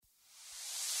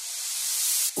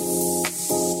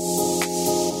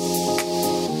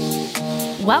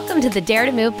Welcome to the Dare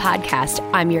to Move podcast.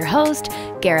 I'm your host,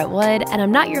 Garrett Wood, and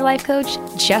I'm not your life coach,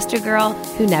 just a girl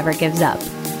who never gives up.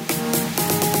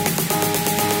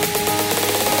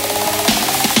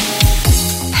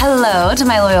 Hello to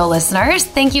my loyal listeners.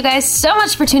 Thank you guys so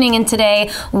much for tuning in today.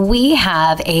 We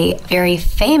have a very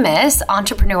famous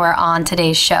entrepreneur on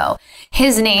today's show.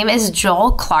 His name is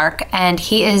Joel Clark, and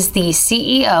he is the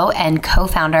CEO and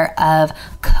co-founder of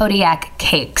Kodiak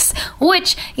Cakes,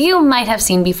 which you might have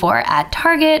seen before at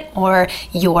Target or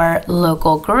your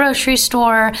local grocery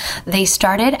store. They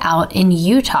started out in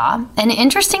Utah, and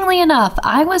interestingly enough,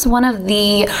 I was one of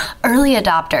the early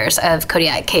adopters of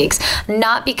Kodiak Cakes,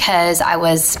 not because I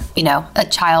was, a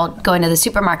child going to the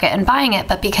supermarket and buying it,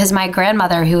 but because my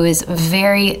grandmother, who is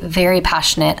very, very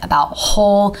passionate about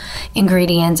whole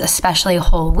ingredients, especially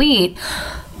whole wheat,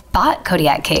 bought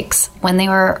Kodiak Cakes when they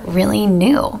were really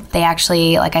new. They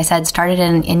actually, like I said, started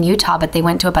in Utah, but they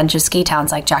went to a bunch of ski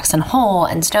towns like Jackson Hole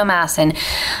and Snowmass and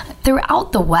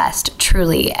throughout the West,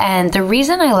 truly. And the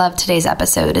reason I love today's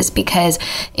episode is because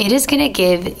it is going to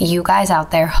give you guys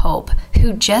out there hope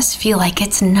who just feel like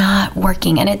it's not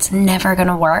working and it's never going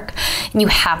to work. And you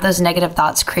have those negative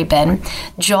thoughts creep in.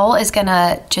 Joel is going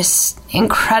to just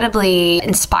incredibly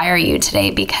inspire you today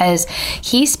because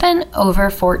he spent over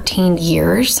 14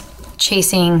 years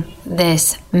chasing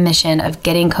this mission of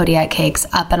getting Kodiak Cakes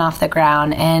up and off the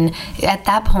ground. And at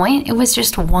that point, it was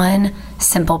just one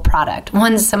simple product,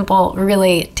 one simple,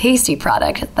 really tasty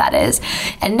product, that is.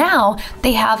 And now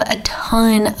they have a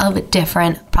ton of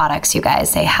different products, you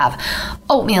guys. They have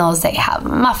oatmeals, they have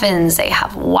muffins, they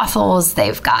have waffles,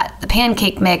 they've got the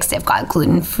pancake mix, they've got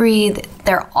gluten-free,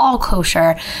 they're all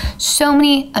kosher. So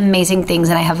many amazing things.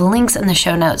 And I have links in the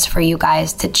show notes for you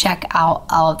guys to check out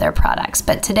all of their products.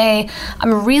 But today,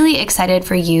 I'm really excited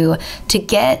for you to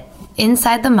get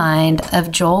inside the mind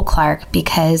of Joel Clark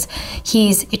because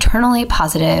he's eternally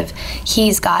positive.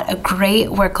 He's got a great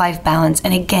work-life balance.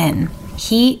 And again,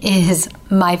 he is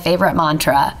my favorite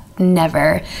mantra: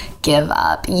 never give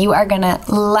up. You are going to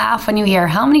laugh when you hear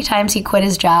how many times he quit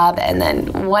his job and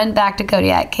then went back to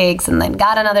Kodiak Cakes and then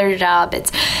got another job.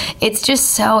 It's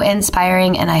just so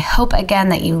inspiring. And I hope, again,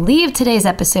 that you leave today's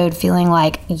episode feeling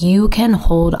like you can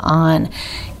hold on.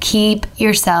 Keep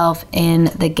yourself in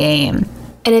the game.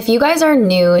 And if you guys are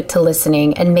new to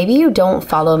listening and maybe you don't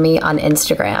follow me on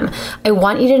Instagram, I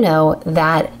want you to know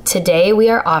that today we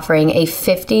are offering a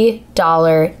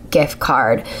 $50 gift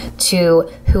card to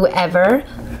whoever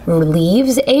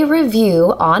leaves a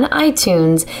review on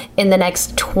iTunes in the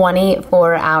next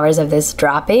 24 hours of this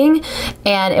dropping.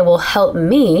 And it will help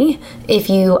me if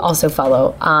you also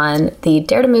follow on the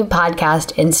Dare to Move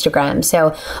podcast Instagram.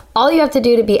 So all you have to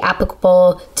do to be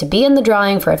applicable to be in the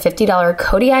drawing for a $50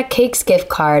 Kodiak Cakes gift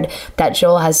card that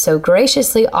Joel has so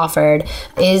graciously offered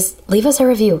is leave us a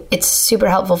review. It's super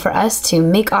helpful for us to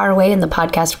make our way in the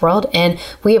podcast world, and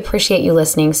we appreciate you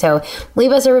listening. So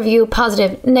leave us a review,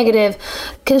 positive, negative,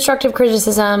 constructive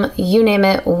criticism, you name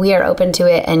it. We are open to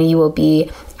it, and you will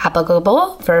be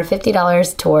applicable for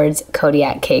 $50 towards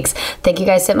Kodiak Cakes. Thank you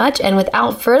guys so much. And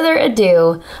without further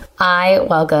ado, I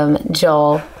welcome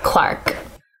Joel Clark.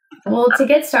 Well, to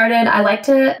get started, I like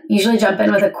to usually jump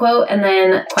in with a quote and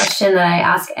then a question that I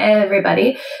ask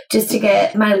everybody just to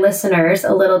get my listeners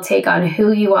a little take on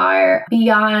who you are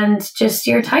beyond just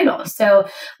your title. So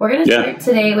we're going to start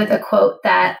today with a quote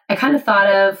that I kind of thought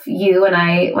of you when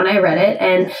I read it.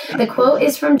 And the quote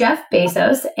is from Jeff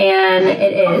Bezos, and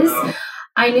it is: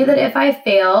 "I knew that if I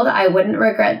failed, I wouldn't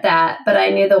regret that, but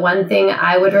I knew the one thing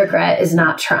I would regret is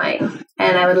not trying."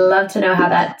 And I would love to know how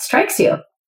that strikes you.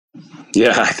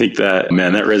 Yeah, I think that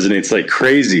resonates like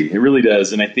crazy. It really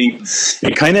does. And I think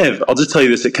it kind of, I'll just tell you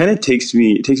this, it kind of takes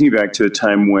me back to a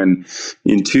time when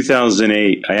in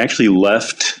 2008, I actually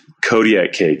left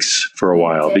Kodiak Cakes for a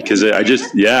while because I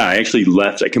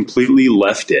completely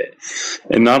left it.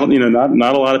 And not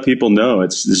a lot of people know.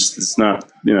 It's not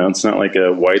like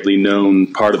a widely known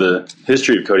part of the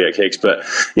history of Kodiak Cakes, but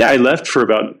yeah, I left for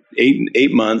about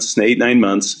 9 months.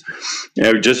 And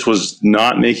I just was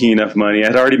not making enough money. I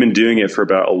had already been doing it for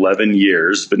about 11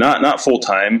 years, but not full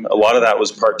time. A lot of that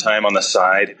was part time on the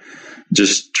side,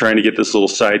 just trying to get this little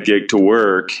side gig to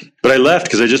work. But I left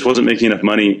because I just wasn't making enough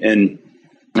money, and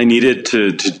I needed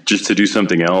to do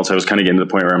something else. I was kind of getting to the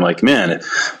point where I'm like, man,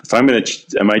 if am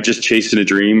I just chasing a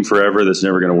dream forever that's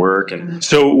never going to work? And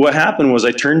so what happened was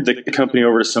I turned the company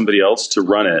over to somebody else to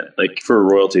run it, like for a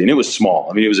royalty. And it was small.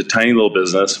 I mean, it was a tiny little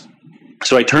business.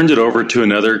 So I turned it over to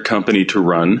another company to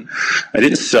run. I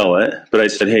didn't sell it, but I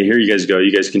said, hey, here you guys go.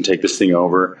 You guys can take this thing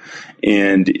over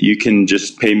and you can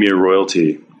just pay me a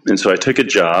royalty. And so I took a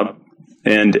job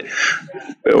And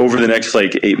over the next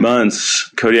 8 months,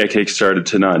 Kodiak Cakes started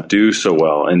to not do so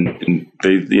well. And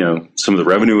they, some of the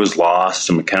revenue was lost,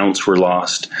 some accounts were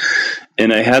lost.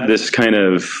 And I had this kind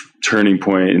of turning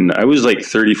point, and I was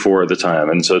 34 at the time.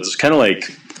 And so it's kind of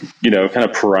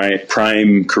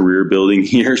prime career building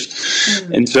years.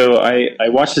 Mm-hmm. And so I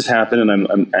watched this happen,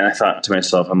 and I thought to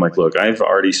myself, I'm like, look, I've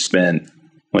already spent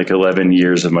 11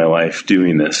 years of my life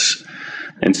doing this.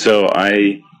 And so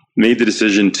I made the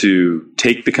decision to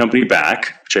take the company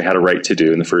back, which I had a right to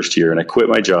do in the first year. And I quit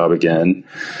my job again,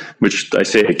 which I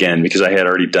say again, because I had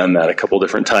already done that a couple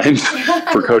different times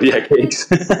for Kodiak Cakes.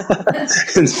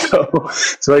 And so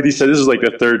I decided this was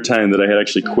the third time that I had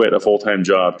actually quit a full-time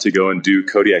job to go and do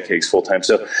Kodiak Cakes full-time.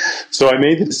 So I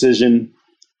made the decision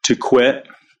to quit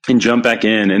and jump back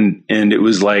in. And it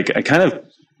was I kind of,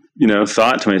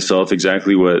 thought to myself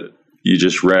exactly what you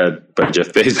just read by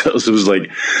Jeff Bezos. It was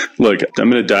look, I'm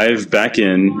going to dive back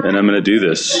in and I'm going to do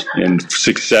this, and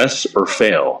success or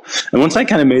fail. And once I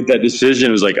kind of made that decision,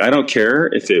 it was I don't care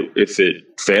if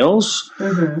it fails.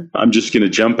 Mm-hmm. I'm just going to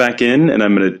jump back in and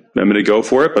I'm going to go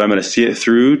for it, but I'm going to see it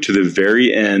through to the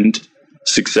very end,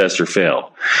 success or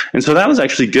fail. And so that was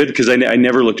actually good, because I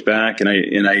never looked back, and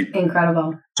I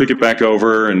incredible took it back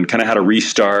over and kind of had a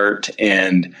restart.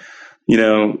 And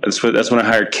that's when I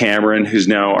hired Cameron, who's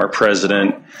now our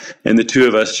president, and the two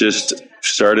of us just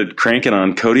started cranking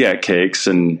on Kodiak Cakes,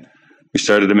 and we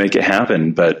started to make it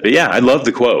happen. But yeah, I love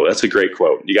the quote. That's a great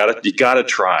quote. You gotta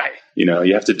try.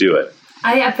 You have to do it.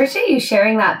 I appreciate you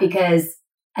sharing that, because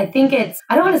I think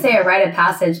I don't want to say a rite of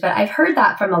passage, but I've heard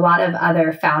that from a lot of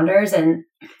other founders. And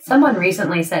someone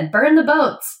recently said, burn the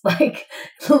boats,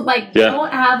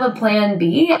 don't have a plan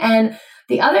B. And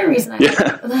the other reason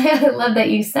I love that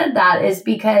you said that is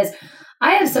because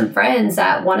I have some friends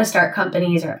that want to start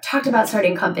companies, or have talked about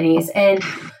starting companies, and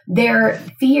their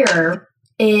fear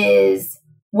is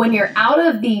when you're out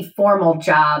of the formal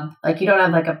job, you don't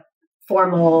have a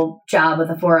formal job with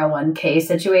a 401k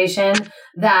situation,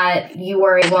 that you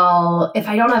worry, well, if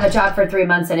I don't have a job for 3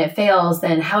 months and it fails,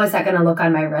 then how is that going to look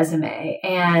on my resume?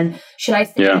 And should I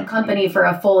stay in a company for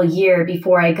a full year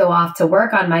before I go off to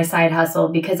work on my side hustle,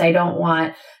 because I don't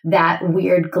want that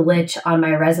weird glitch on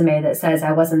my resume that says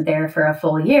I wasn't there for a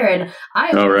full year? And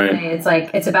I would say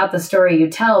it's about the story you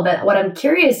tell. But what I'm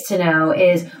curious to know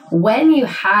is, when you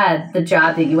had the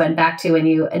job that you went back to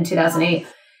in 2008,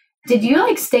 did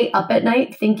you stay up at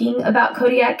night thinking about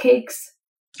Kodiak Cakes?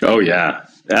 Oh yeah,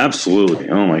 absolutely.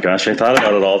 Oh my gosh, I thought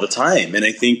about it all the time, and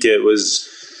I think it was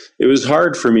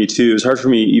hard for me too. It was hard for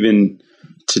me even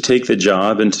to take the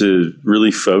job and to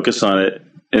really focus on it.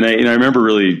 And I remember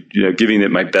really giving it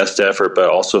my best effort,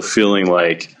 but also feeling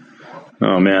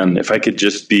oh man, if I could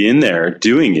just be in there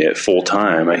doing it full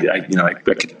time, I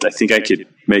think I could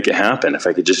make it happen if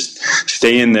I could just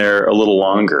stay in there a little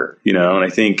longer. And I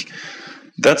think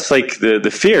that's the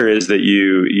fear is that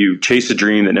you chase a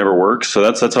dream that never works. So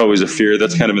that's always a fear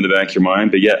that's kind of in the back of your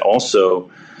mind. But yet also,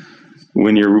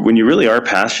 when you really are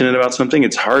passionate about something,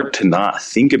 it's hard to not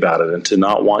think about it and to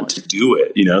not want to do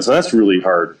it. So that's really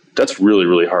hard. That's really,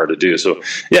 really hard to do. So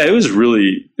yeah, it was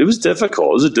difficult.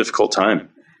 It was a difficult time.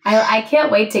 I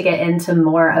can't wait to get into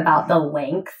more about the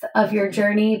length of your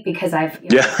journey, because I've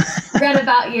read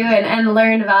about you and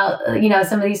learned about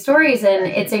some of these stories, and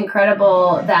it's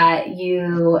incredible that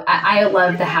I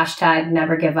love the hashtag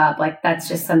never give up. That's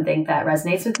just something that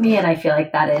resonates with me, and I feel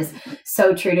like that is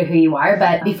so true to who you are.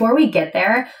 But before we get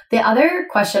there, the other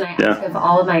question I ask of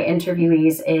all of my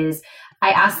interviewees is, I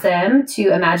ask them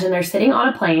to imagine they're sitting on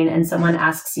a plane and someone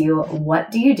asks you, what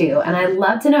do you do? And I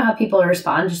love to know how people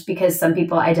respond, just because some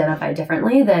people identify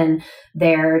differently than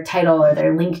their title or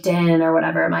their LinkedIn or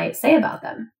whatever it might say about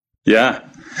them. Yeah,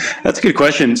 that's a good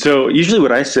question. So usually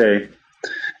what I say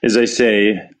is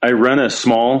I run a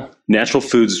small natural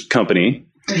foods company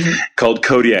called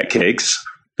Kodiak Cakes.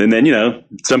 And then,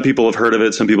 some people have heard of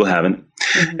it, some people haven't.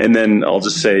 Mm-hmm. And then I'll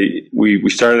just say we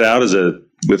started out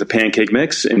with a pancake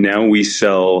mix, and now we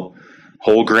sell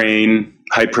whole grain,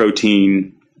 high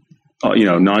protein,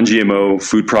 non-GMO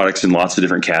food products in lots of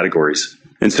different categories.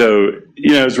 And so,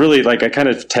 it's really I kind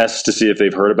of test to see if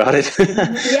they've heard about it.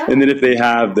 And then if they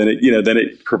have, then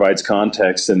it provides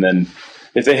context. And then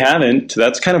if they haven't,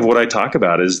 that's kind of what I talk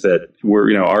about, is that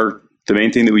the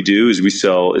main thing that we do is we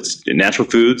sell, it's natural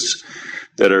foods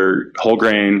that are whole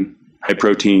grain, high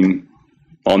protein,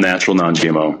 all natural,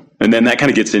 non-GMO. And then that kind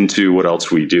of gets into what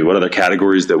else we do, what other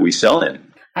categories that we sell in.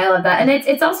 I love that. And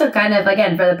it's also kind of,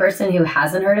 again, for the person who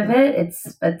hasn't heard of it,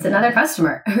 it's another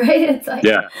customer, right? It's like,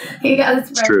 you got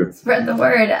to spread the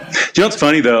word. Do you know what's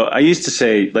funny though? I used to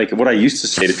say, like what I used to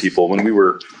say to people when we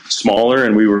were smaller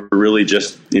and we were really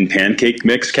just in pancake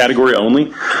mix category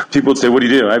only, people would say, what do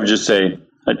you do? I would just say,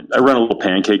 I run a little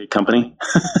pancake company,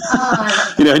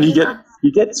 and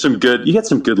you get some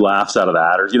good laughs out of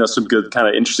that, or, some good kind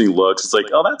of interesting looks. It's like,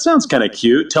 oh, that sounds kind of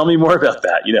cute. Tell me more about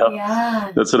that.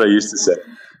 Yeah. That's what I used to say.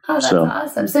 Oh, that's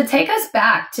awesome. So take us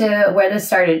back to where this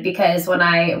started, because when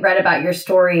I read about your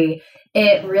story,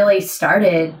 it really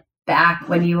started back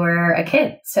when you were a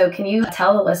kid. So can you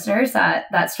tell the listeners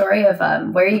that story of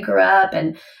where you grew up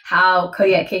and how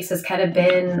Kodiak Cakes has kind of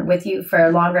been with you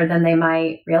for longer than they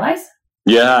might realize?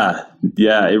 Yeah,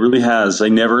 it really has. I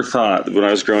never thought when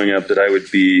I was growing up that I would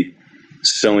be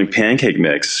selling pancake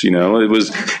mix. It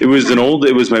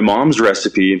was my mom's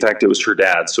recipe. In fact, it was her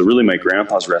dad's. So really my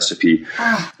grandpa's recipe.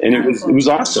 And it was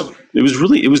awesome. It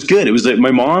was good. It was like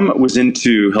my mom was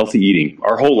into healthy eating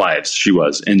our whole lives. She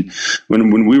was. And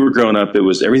when we were growing up,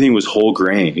 everything was whole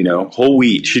grain, whole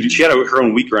wheat. She had her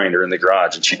own wheat grinder in the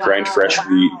garage, and she'd grind fresh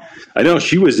wheat. I know,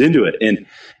 she was into it.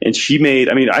 And she made,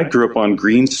 I grew up on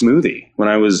green smoothie when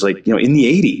I was in the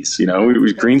 80s, it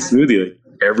was green smoothie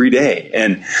every day.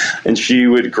 And she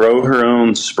would grow her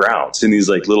own sprouts in these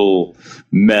little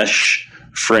mesh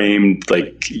framed,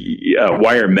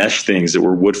 wire mesh things that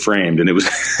were wood framed. And it was,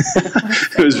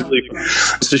 it was really fun.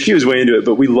 So she was way into it,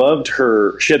 but we loved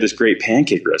her. She had this great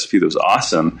pancake recipe that was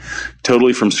awesome,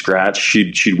 totally from scratch.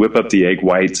 She'd whip up the egg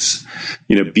whites,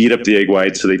 beat up the egg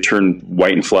whites so they turned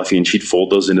white and fluffy, and she'd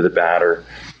fold those into the batter.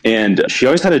 And she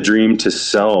always had a dream to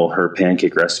sell her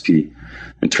pancake recipe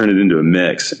and turn it into a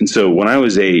mix. And so when I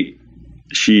was 8,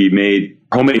 she made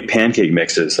homemade pancake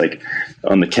mixes,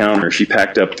 on the counter. She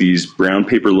packed up these brown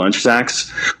paper lunch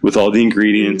sacks with all the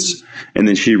ingredients. And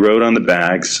then she wrote on the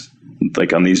bags,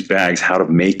 on these bags, how to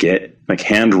make it,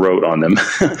 hand wrote on them,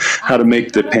 how to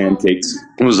make the pancakes.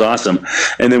 It was awesome.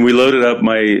 And then we loaded up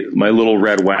my little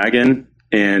red wagon,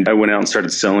 and I went out and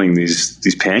started selling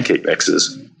these pancake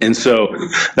mixes. And so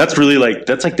that's really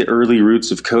that's the early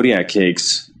roots of Kodiak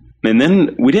Cakes. And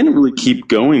then we didn't really keep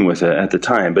going with it at the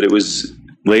time, but it was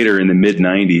later in the mid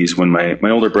 90s when my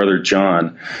older brother,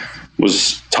 John,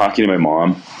 was talking to my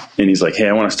mom, and he's like, hey,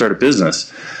 I want to start a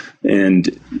business. And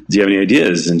do you have any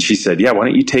ideas? And she said, yeah, why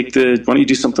don't you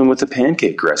do something with the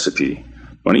pancake recipe?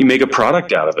 Why don't you make a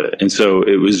product out of it? And so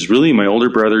it was really my older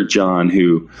brother, John,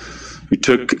 who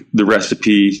took the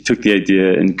recipe, took the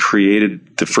idea, and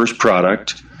created the first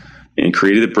product and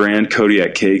created the brand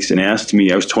Kodiak Cakes, and asked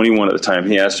me, I was 21 at the time,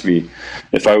 he asked me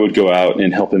if I would go out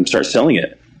and help him start selling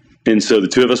it. And so the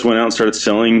two of us went out and started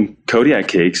selling Kodiak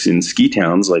Cakes in ski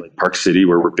towns like Park City,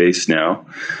 where we're based now,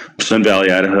 Sun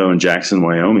Valley, Idaho, and Jackson,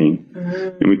 Wyoming.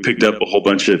 Mm-hmm. And we picked up a whole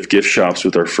bunch of gift shops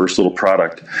with our first little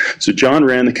product. So John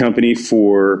ran the company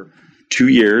for 2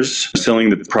 years, selling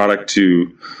the product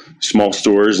to small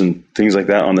stores and things like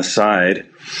that on the side.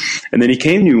 And then he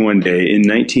came to me one day at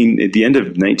the end of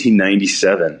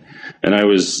 1997, and I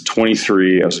was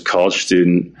 23. I was a college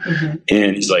student. Mm-hmm.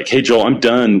 And he's like, hey, Joel, I'm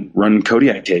done running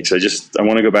Kodiak Cakes. I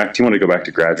want to go back. Do you want to go back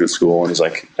to graduate school? And he's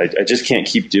like, I just can't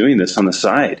keep doing this on the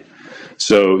side.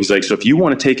 So he's like, so if you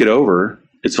want to take it over,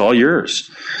 it's all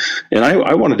yours. And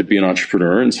I wanted to be an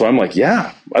entrepreneur. And so I'm like,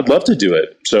 yeah, I'd love to do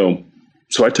it. So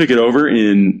I took it over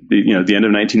in the end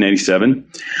of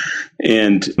 1997,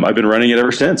 and I've been running it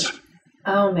ever since.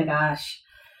 Oh my gosh.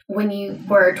 When you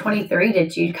were 23,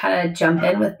 did you kind of jump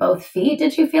in with both feet,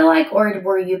 did you feel like? Or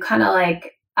were you kind of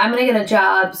like, I'm going to get a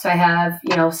job so I have,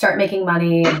 start making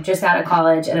money, I'm just out of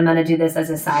college, and I'm going to do this as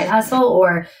a side hustle?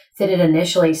 Or did it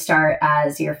initially start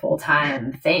as your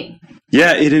full-time thing?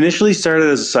 Yeah, it initially started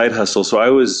as a side hustle. So I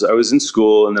was in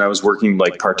school, and then I was working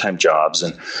part-time jobs.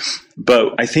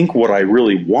 But I think what I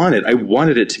really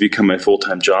wanted it to become my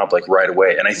full-time job right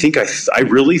away. And I think I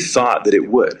really thought that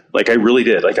it would. I really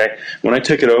did. When I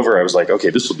took it over, I was like, okay,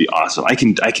 this will be awesome. I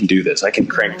can do this. I can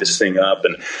crank this thing up,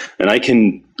 and I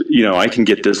can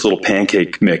get this little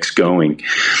pancake mix going.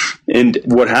 And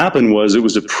what happened was, it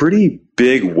was a pretty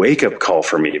big wake-up call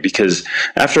for me, because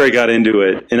after I got into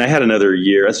it, and I had another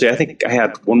year, I think I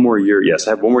had one more year. Yes,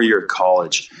 I had one more year of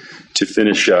college to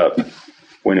finish up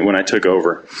when I took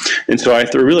over. And so I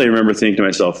really remember thinking to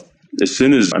myself, as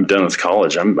soon as I'm done with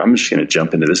college, I'm just going to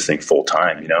jump into this thing full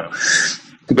time,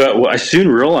 But I soon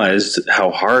realized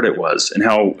how hard it was, and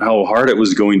how hard it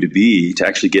was going to be to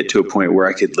actually get to a point where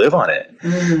I could live on it.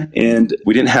 Mm-hmm. And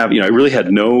we didn't have, I really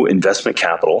had no investment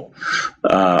capital.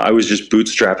 I was just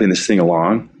bootstrapping this thing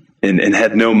along, and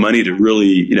had no money to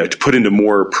really, to put into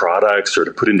more products or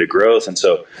to put into growth. And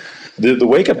so the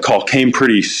wake up call came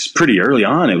pretty early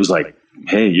on. It was like,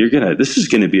 hey, this is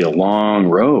going to be a long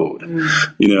road,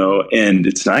 and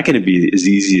it's not going to be as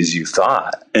easy as you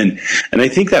thought. And I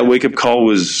think that wake up call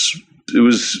was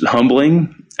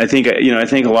humbling. I think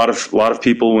a lot of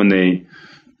people, when they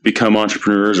become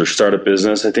entrepreneurs or start a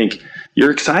business, I think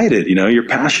you're excited, you're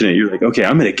passionate. You're like, okay,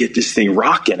 I'm going to get this thing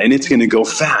rocking and it's going to go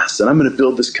fast and I'm going to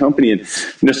build this company. And,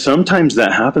 sometimes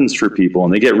that happens for people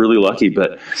and they get really lucky.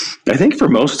 But I think for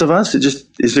most of us, it just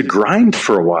is a grind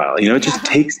for a while. It just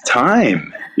takes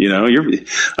time.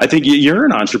 I think you're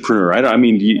an entrepreneur, right? I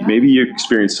mean, maybe you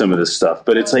experience some of this stuff,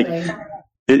 but it's like,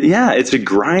 it's a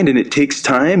grind and it takes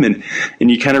time. And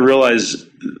you kind of realize,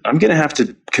 I'm going to have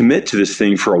to commit to this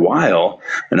thing for a while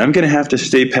and I'm going to have to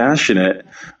stay passionate.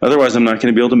 Otherwise, I'm not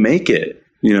going to be able to make it,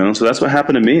 So that's what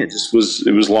happened to me. It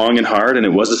was long and hard, and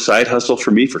it was a side hustle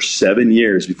for me for 7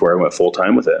 years before I went full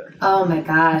time with it. Oh my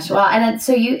gosh. Well, and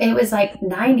so it was like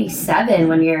 97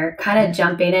 when you're kind of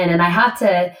jumping in, and I have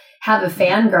to have a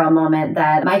fangirl moment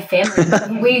that my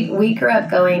family, we grew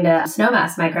up going to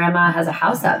Snowmass. My grandma has a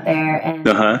house out there,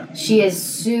 and she is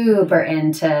super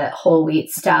into whole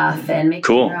wheat stuff and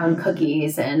making her own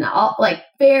cookies and all, like,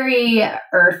 very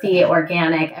earthy,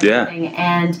 organic, everything. Yeah.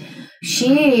 And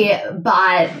she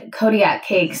bought Kodiak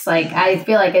cakes, like, I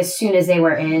feel like as soon as they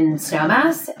were in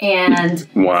Snowmass. And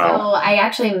so I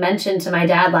actually mentioned to my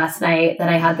dad last night that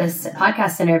I had this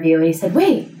podcast interview, and he said,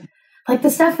 wait, like the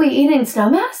stuff we eat in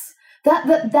Snowmass? That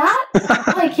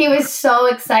like, he was so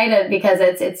excited because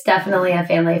it's definitely a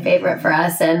family favorite for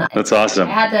us. And that's awesome.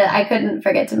 I couldn't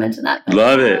forget to mention that.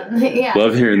 Love it. Yeah.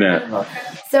 Love hearing that.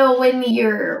 So when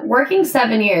you're working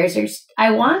 7 years, I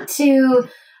want to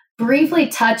briefly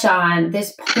touch on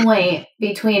this point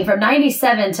between from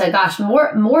 97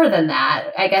 to more than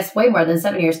that, I guess way more than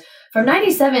 7 years, from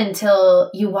 97 till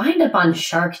you wind up on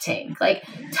Shark Tank. Like,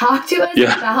 talk to us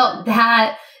about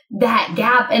that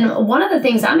gap. And one of the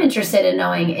things I'm interested in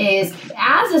knowing is,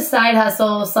 as a side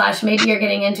hustle / maybe you're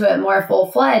getting into it more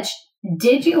full-fledged,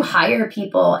 did you hire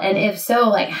people? And if so,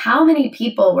 like, how many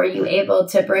people were you able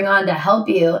to bring on to help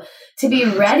you to be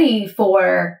ready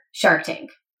for Shark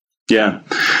Tank? Yeah,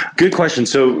 good question.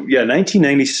 So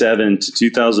 1997 to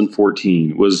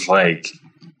 2014 was like,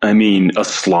 a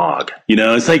slog,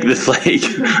 it's like this, like,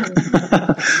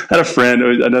 I had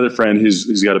another friend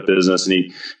who's got a business,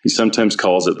 and he sometimes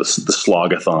calls it the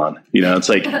slogathon, it's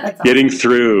like getting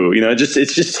through,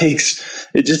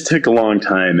 it just took a long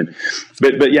time.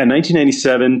 But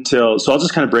 1997 so I'll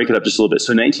just kind of break it up just a little bit.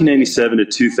 So 1997 to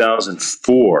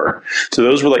 2004. So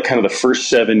those were like kind of the first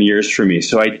 7 years for me.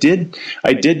 So I did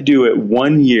do it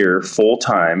 1 year full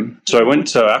time. So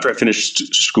after I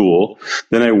finished school,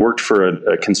 then I worked for a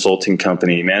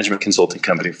management consulting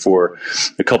company for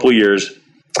a couple of years.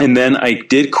 And then I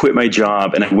did quit my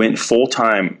job and I went full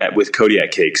time with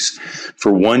Kodiak Cakes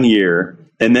for 1 year.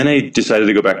 And then I decided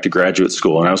to go back to graduate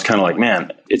school. And I was kind of like,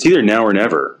 man, it's either now or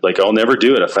never. Like, I'll never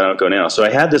do it if I don't go now. So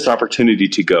I had this opportunity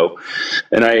to go.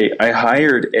 And I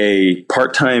hired a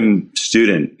part-time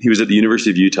student. He was at the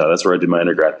University of Utah. That's where I did my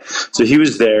undergrad. So he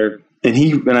was there.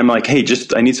 And I'm like, hey,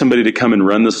 I need somebody to come and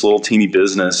run this little teeny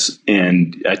business.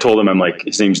 And I told him, I'm like,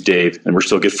 his name's Dave, and we're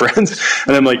still good friends.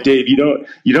 And I'm like, Dave, you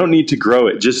don't need to grow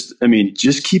it. Just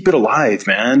keep it alive,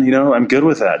 man. I'm good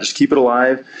with that. Just keep it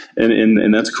alive.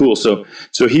 And that's cool. So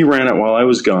he ran it while I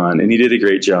was gone, and he did a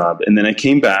great job. And then I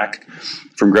came back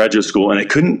from graduate school, and I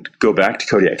couldn't go back to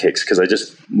Kodiak Cakes because I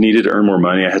just needed to earn more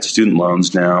money. I had student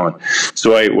loans now. And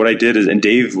so what I did is, and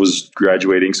Dave was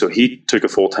graduating, so he took a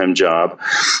full-time job.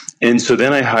 And so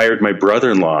then I hired my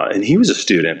brother-in-law, and he was a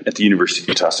student at the University of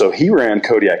Utah. So he ran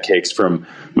Kodiak Cakes from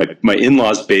my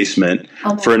in-laws' basement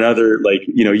for another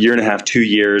year and a half, 2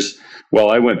 years, while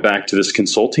I went back to this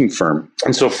consulting firm.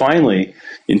 And so finally,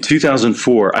 in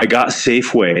 2004, I got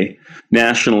Safeway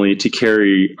nationally to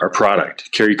carry our product,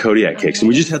 carry Kodiak Cakes. And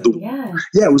we just had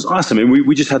it was awesome. And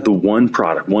we just had the one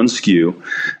product, one SKU.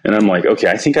 And I'm like, okay,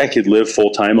 I think I could live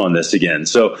full time on this again.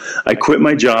 So I quit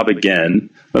my job again.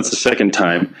 That's the second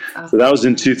time. So that was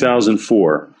in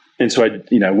 2004. And so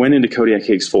I went into Kodiak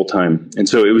Cakes full time. And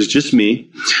so it was just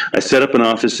me. I set up an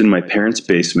office in my parents'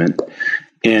 basement.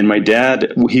 And my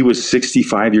dad, he was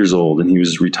 65 years old and he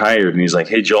was retired. And he's like,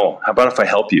 hey, Joel, how about if I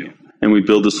help you? And we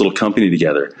build this little company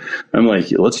together. I'm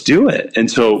like, let's do it. And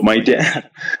so my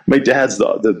dad's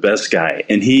the best guy.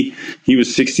 And he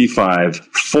was 65,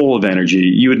 full of energy.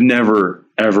 You would never,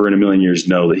 ever in a million years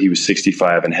know that he was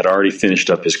 65 and had already finished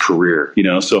up his career,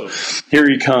 So here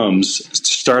he comes to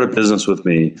start a business with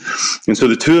me. And so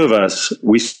the two of us,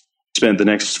 we spent the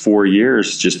next 4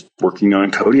 years just working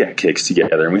on Kodiak cakes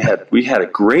together, and we had a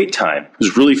great time. It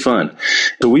was really fun.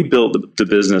 So we built the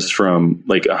business from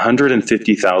like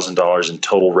 $150,000 in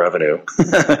total revenue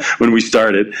when we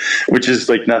started, which is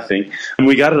like nothing, and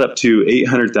we got it up to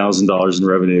 $800,000 in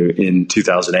revenue in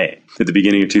 2008, at the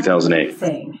beginning of 2008.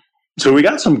 Amazing. So we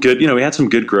got some good, we had some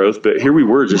good growth, but here we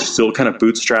were just still kind of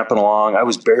bootstrapping along. I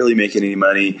was barely making any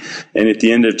money. And at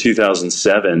the end of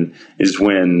 2007 is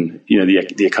when,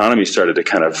 the economy started to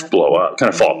kind of blow up, kind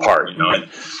of fall apart,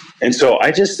 And so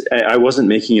I wasn't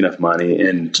making enough money,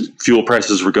 and fuel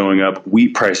prices were going up.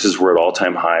 Wheat prices were at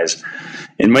all-time highs.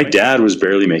 And my dad was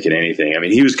barely making anything. I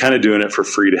mean, he was kind of doing it for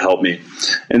free to help me.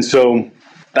 And so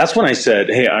that's when I said,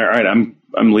 hey, all right,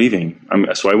 I'm leaving.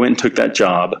 So I went and took that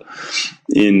job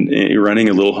in running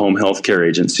a little home healthcare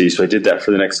agency. So I did that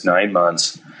for the next 9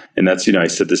 months. And that's, I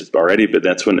said this already, but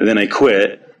then I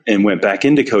quit and went back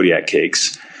into Kodiak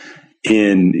Cakes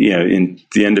in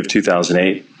the end of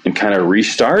 2008 and kind of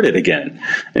restarted again.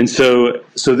 And so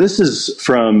this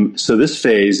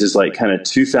phase is like kind of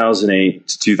 2008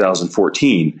 to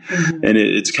 2014. Mm-hmm. And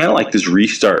it's kind of like this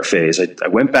restart phase. I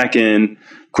went back in,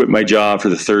 quit my job for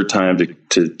the third time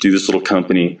to do this little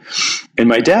company. And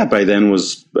my dad by then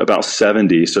was about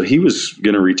 70, so he was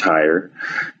going to retire.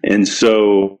 And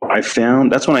so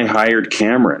that's when I hired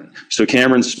Cameron. So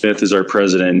Cameron Smith is our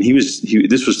president. And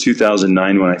this was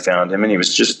 2009 when I found him, and he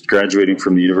was just graduating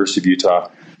from the University of Utah,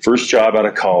 first job out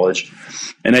of college.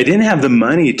 And I didn't have the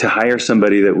money to hire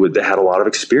somebody that had a lot of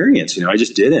experience. I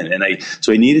just didn't.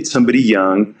 So I needed somebody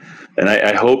young. And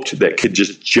I hoped that could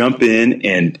just jump in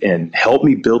and help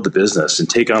me build the business and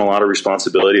take on a lot of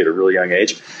responsibility at a really young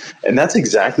age. And that's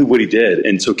exactly what he did.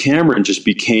 And so Cameron just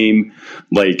became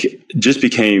my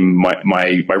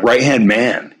right-hand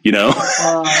man,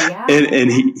 Yeah. And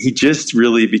he just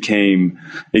really became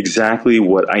exactly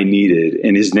what I needed.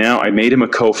 And I made him a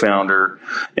co-founder,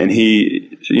 and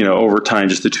he, over time,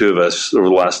 just the two of us over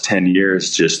the last 10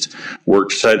 years, just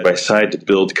worked side by side to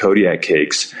build Kodiak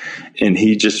Cakes. And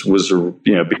he just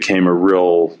became a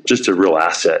real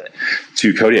asset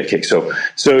to Kodiak Cakes.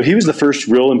 So he was the first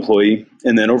real employee.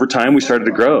 And then over time, we started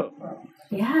to grow.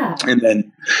 Yeah. And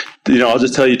then, I'll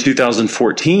just tell you,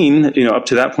 2014, up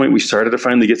to that point, we started to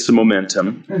finally get some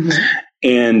momentum. Mm-hmm.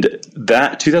 And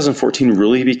that 2014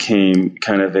 really became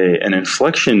kind of an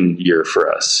inflection year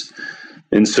for us.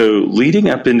 And so leading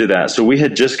up into that, so we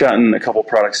had just gotten a couple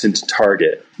products into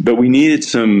Target, but we needed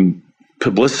some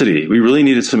publicity. We really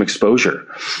needed some exposure.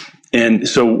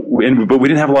 But we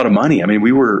didn't have a lot of money. I mean,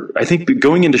 I think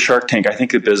going into Shark Tank, I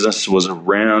think the business was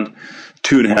around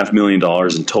 $2.5 million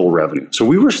in total revenue. So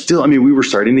we were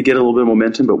starting to get a little bit of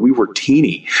momentum, but we were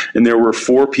teeny, and there were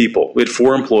 4 people. We had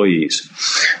 4 employees.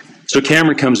 So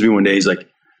Cameron comes to me one day. He's like,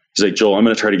 Joel, I'm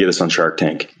going to try to get us on Shark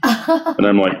Tank. And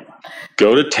I'm like,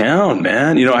 go to town,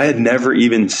 man. I had never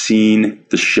even seen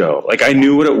the show. Like, I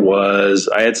knew what it was.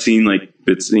 I had seen like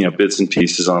bits and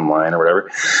pieces online or whatever,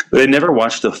 but I'd never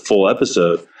watched a full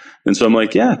episode. And so I'm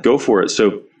like, yeah, go for it.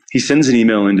 So he sends an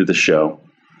email into the show,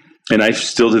 and I've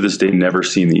still to this day never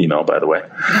seen the email, by the way.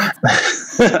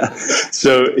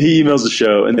 So he emails the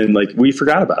show, and then we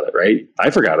forgot about it, right? I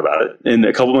forgot about it. And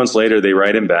a couple months later, they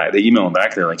email him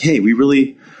back. They're like, hey, we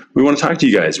want to talk to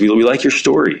you guys. We like your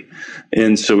story.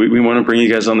 And so we want to bring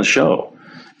you guys on the show.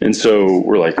 And so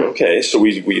we're like, okay. So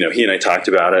we he and I talked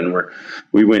about it, and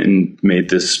we went and made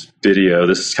this video,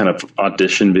 this kind of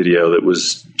audition video that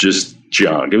was just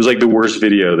junk. It was like the worst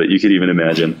video that you could even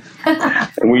imagine.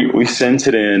 And we sent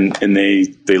it in, and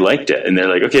they liked it. And they're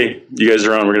like, okay, you guys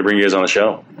are on. We're going to bring you guys on the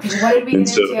show. What did we need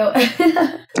to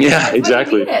do? Yeah,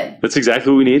 exactly. That's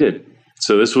exactly what we needed.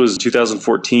 So this was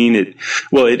 2014.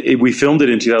 We filmed it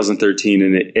in 2013,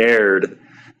 and it aired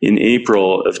in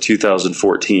April of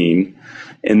 2014.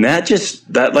 And that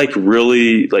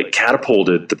really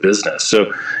catapulted the business.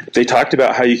 So they talked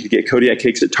about how you could get Kodiak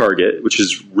Cakes at Target, which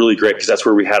is really great because that's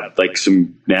where we had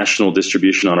some national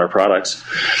distribution on our products.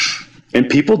 And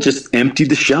people just emptied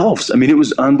the shelves. I mean, it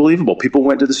was unbelievable. People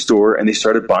went to the store and they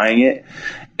started buying it,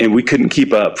 and we couldn't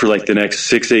keep up for the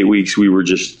next 6-8 weeks. We were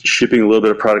just shipping a little bit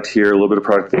of product here, a little bit of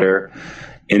product there,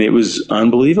 and it was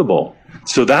unbelievable.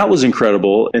 So that was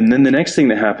incredible. And then the next thing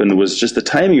that happened was just the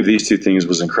timing of these two things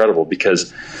was incredible,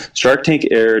 because Shark Tank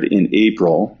aired in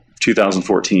April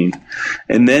 2014.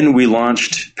 And then we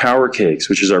launched Power Cakes,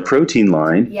 which is our protein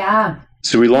line. Yeah.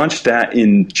 So we launched that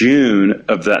in June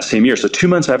of that same year. So 2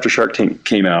 months after Shark Tank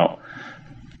came out,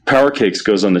 Power Cakes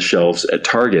goes on the shelves at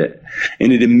Target,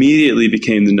 and it immediately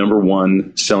became the number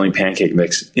one selling pancake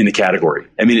mix in the category.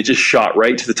 I mean, it just shot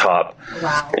right to the top.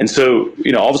 Wow. And so,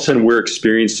 all of a sudden we're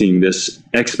experiencing this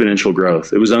exponential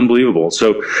growth. It was unbelievable.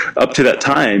 So up to that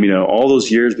time, all those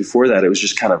years before that, it was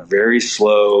just kind of very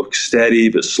slow, steady,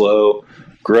 but slow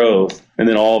growth. And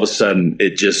then all of a sudden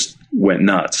it just went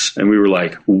nuts. And we were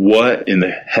like, what in the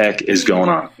heck is going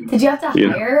on? Did you have to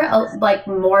hire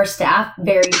more staff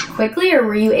very quickly, or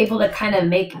were you able to kind of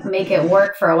make it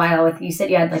work for a while? You said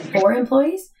you had 4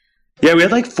 employees? Yeah, we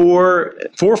had 4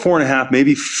 and a half,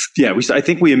 maybe. I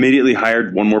think we immediately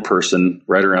hired one more person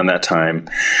right around that time.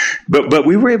 But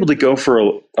we were able to go for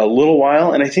a little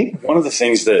while. And I think one of the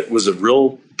things that was a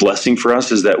real blessing for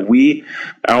us is that we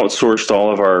outsourced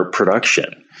all of our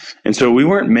production. And so we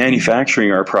weren't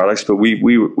manufacturing our products, but we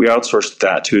outsourced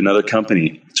that to another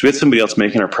company. So we had somebody else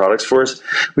making our products for us,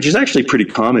 which is actually pretty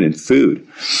common in food.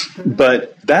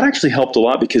 But that actually helped a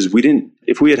lot because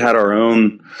if we had our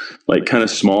own kind of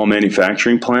small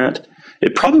manufacturing plant,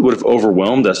 it probably would have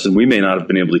overwhelmed us and we may not have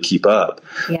been able to keep up.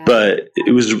 Yeah. But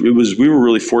we were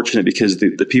really fortunate because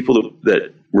the people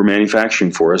that were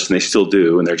manufacturing for us, and they still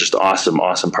do, and they're just awesome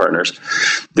partners,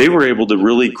 they were able to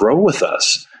really grow with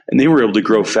us. And they were able to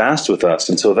grow fast with us.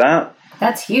 And so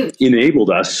that's huge. Enabled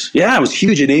us. Yeah, it was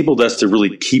huge. Enabled us to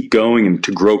really keep going and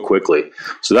to grow quickly.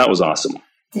 So that was awesome.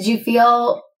 Did you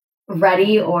feel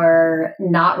ready or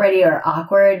not ready or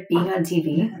awkward being on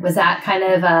TV? Was that kind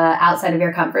of outside of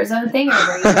your comfort zone thing? Or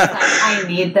were you just I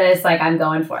need this, I'm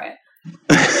going for it?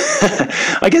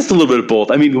 I guess a little bit of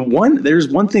both. I mean, there's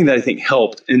one thing that I think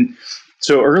helped. And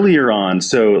so earlier on,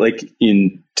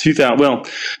 in 2000,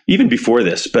 even before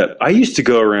this, but I used to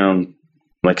go around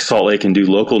Salt Lake and do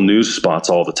local news spots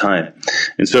all the time.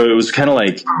 And so it was kind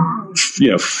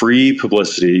of free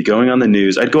publicity going on the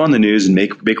news. I'd go on the news and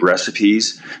make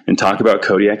recipes and talk about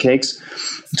Kodiak cakes.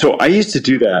 So I used to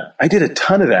do that. I did a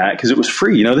ton of that because it was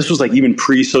free. This was even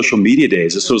pre-social media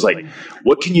days. This was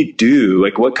what can you do?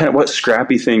 What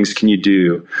scrappy things can you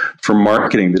do for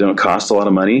marketing that don't cost a lot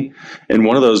of money? And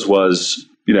one of those was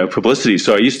publicity.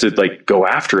 So I used to go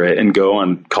after it and go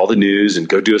on Call the News and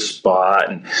go do a spot.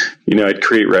 And, I'd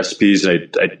create recipes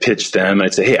and I'd pitch them. And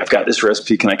I'd say, hey, I've got this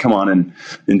recipe. Can I come on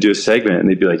and do a segment? And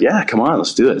they'd be like, yeah, come on,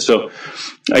 let's do it. So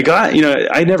I got,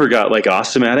 I never got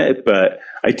awesome at it, but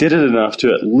I did it enough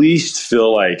to at least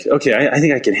feel okay, I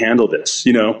think I can handle this,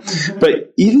 Mm-hmm.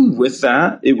 But even with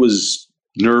that, it was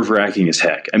nerve-wracking as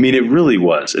heck. I mean, it really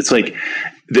was. It's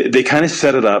they kind of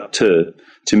set it up to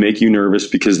make you nervous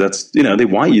because that's, they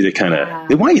want you to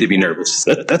they want you to be nervous.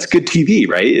 That's good TV,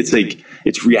 right?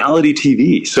 It's reality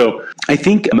TV. So I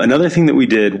think another thing that we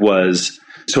did was,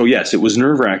 so yes, it was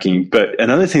nerve-wracking, but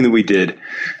another thing that we did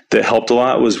that helped a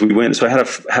lot was we went, so I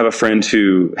have a friend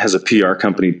who has a PR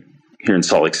company here in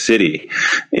Salt Lake City,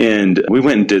 and we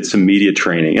went and did some media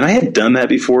training. And I had done that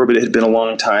before, but it had been a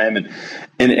long time.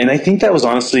 And I think that was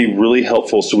honestly really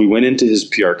helpful. So we went into his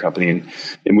PR company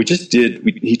and we just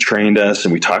he trained us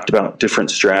and we talked about different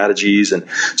strategies. And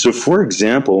so, for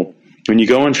example, when you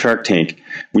go on Shark Tank,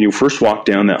 when you first walk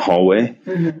down that hallway,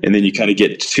 mm-hmm. and then you kind of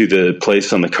get to the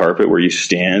place on the carpet where you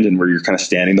stand and where you're kind of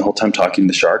standing the whole time talking to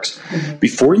the sharks, mm-hmm.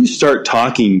 before you start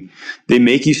talking, they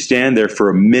make you stand there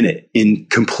for a minute in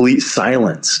complete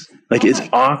silence. It's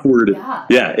awkward.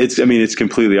 Yeah, it's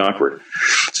completely awkward.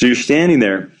 So you're standing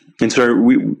there. And so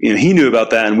he knew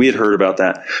about that and we had heard about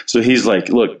that. So he's like,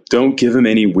 look, don't give him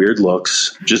any weird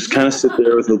looks. Just kind of sit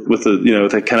there with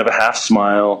a kind of a half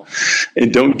smile,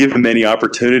 and don't give him any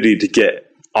opportunity to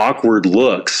get awkward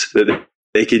looks that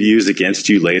they could use against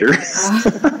you later.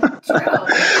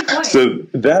 So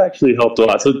that actually helped a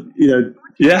lot. So,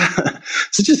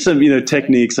 so just some,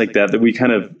 techniques like that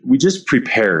we just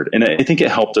prepared. And I think it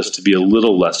helped us to be a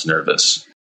little less nervous.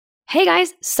 Hey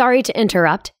guys, sorry to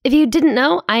interrupt. If you didn't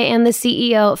know, I am the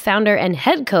CEO, founder, and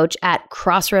head coach at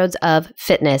Crossroads of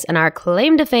Fitness, and our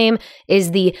claim to fame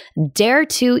is the Dare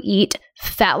to Eat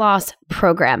Fat Loss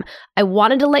Program. I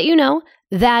wanted to let you know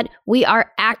that we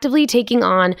are actively taking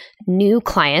on new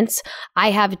clients.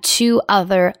 I have 2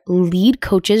 other lead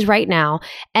coaches right now.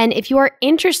 And if you are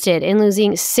interested in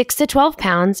losing 6 to 12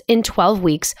 pounds in 12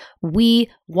 weeks, we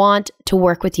want to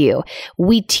work with you.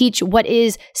 We teach what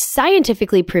is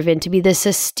scientifically proven to be the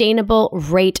sustainable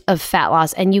rate of fat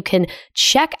loss. And you can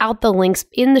check out the links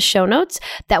in the show notes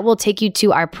that will take you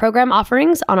to our program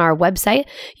offerings on our website.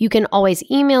 You can always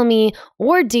email me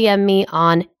or DM me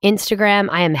on Instagram.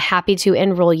 I am happy to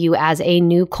enroll you as a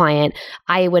new client.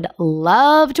 I would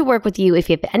love to work with you. If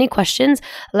you have any questions,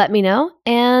 let me know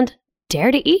and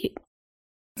dare to eat.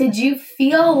 Did you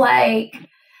feel like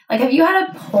have you had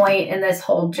a point in this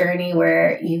whole journey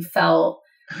where you felt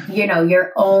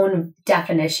your own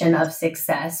definition of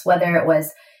success, whether it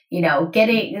was,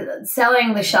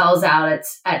 selling the shells out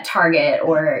at Target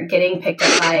or getting picked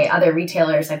up by other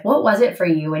retailers? Like, what was it for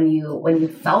you when you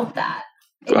felt that?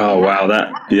 Oh, wow.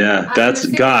 That's,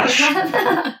 gosh.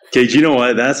 Okay. Do you know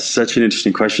what? That's such an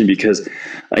interesting question, because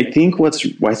I think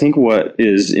what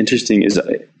is interesting is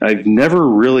I've never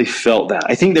really felt that.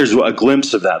 I think there's a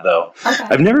glimpse of that, though. Okay.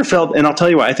 I've never felt, and I'll tell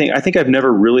you why. I think I've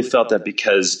never really felt that,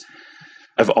 because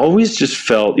I've always just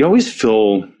felt, you always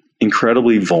feel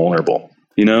incredibly vulnerable.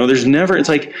 There's never, it's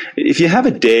like, if you have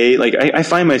a day, like I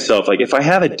find myself, like if I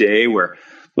have a day where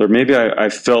maybe I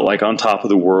felt like on top of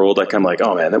the world, like I'm like,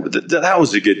 oh man, that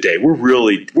was a good day. We're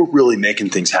really making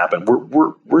things happen.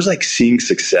 We're like seeing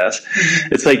success.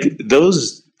 It's like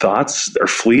those thoughts are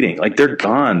fleeting. Like they're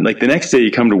gone. Like the next day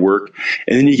you come to work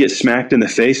and then you get smacked in the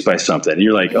face by something. And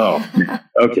you're like, oh,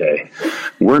 okay,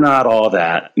 we're not all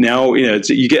that. Now,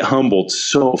 you get humbled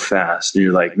so fast, and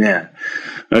you're like, man,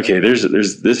 okay, there's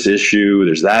this issue,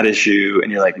 there's that issue.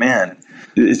 And you're like, man,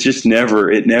 it's just never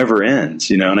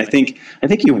ends, and I think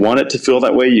you want it to feel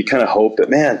that way. You kind of hope that,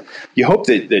 man, you hope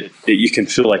that you can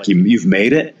feel like you've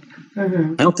made it.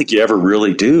 Mm-hmm. I don't think you ever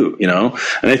really do,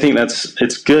 and I think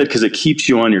it's good because it keeps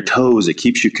you on your toes. It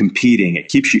keeps you competing. It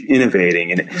keeps you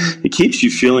innovating, and it keeps you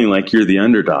feeling like you're the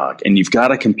underdog, and you've got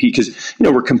to compete because,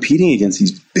 we're competing against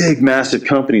these big, massive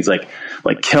companies like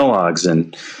Kellogg's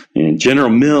and General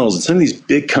Mills and some of these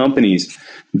big companies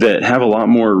that have a lot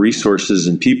more resources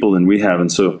and people than we have.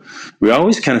 And so we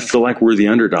always kind of feel like we're the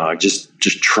underdog, just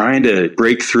trying to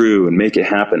break through and make it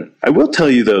happen. I will tell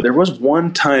you, though, there was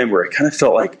one time where I kind of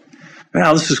felt like,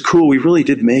 wow, this is cool. We really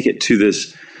did make it to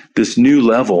this new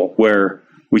level where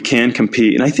we can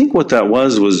compete. And I think what that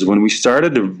was when we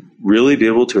started to really be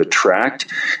able to attract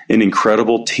an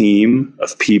incredible team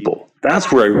of people.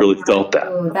 That's where I really felt that.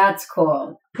 Oh, that's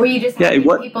cool. Were you just having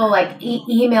people like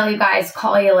email you guys,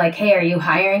 call you like, hey, are you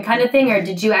hiring kind of thing? Or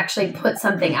did you actually put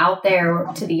something out there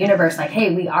to the universe like,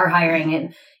 hey, we are hiring,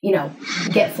 and,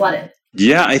 get flooded?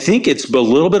 Yeah, I think it's a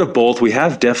little bit of both. We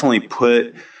have definitely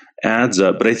put ads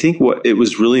up, but I think it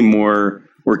was really more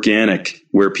organic,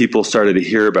 where people started to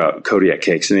hear about Kodiak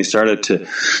Cakes, and they started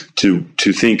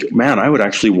to think, man, I would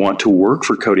actually want to work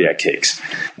for Kodiak Cakes.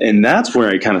 And that's where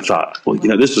I kind of thought, well,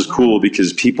 this is cool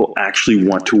because people actually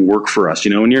want to work for us.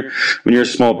 When you're a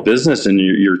small business and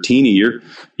you're teeny, you're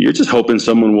just hoping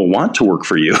someone will want to work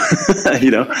for you,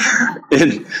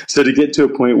 And so to get to a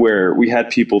point where we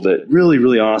had people that really,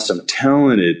 really awesome,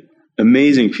 talented,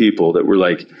 amazing people that were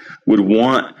like, would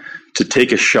want to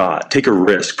take a shot, take a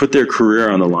risk, put their career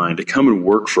on the line to come and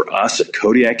work for us at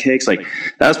Kodiak Cakes. Like,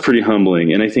 that's pretty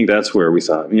humbling. And I think that's where we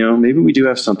thought, maybe we do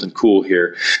have something cool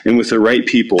here. And with the right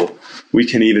people, we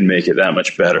can even make it that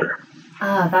much better.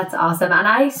 Oh, that's awesome. And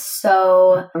I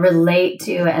so relate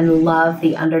to and love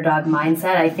the underdog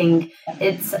mindset. I think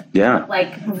it's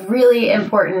like really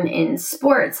important in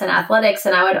sports and athletics.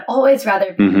 And I would always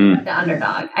rather be the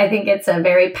underdog. I think it's a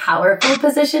very powerful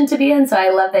position to be in. So I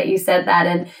love that you said that.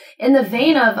 And in the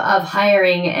vein of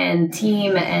hiring and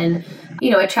team and,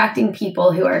 attracting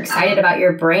people who are excited about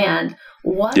your brand,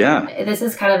 this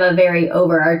is kind of a very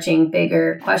overarching,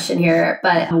 bigger question here,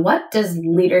 but what does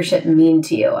leadership mean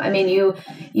to you? I mean,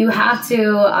 you have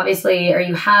to obviously, or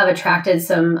you have attracted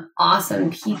some awesome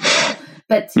people,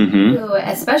 but to you,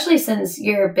 especially since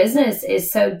your business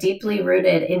is so deeply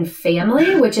rooted in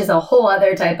family, which is a whole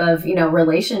other type of,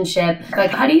 relationship,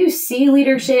 like how do you see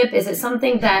leadership? Is it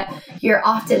something that you're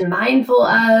often mindful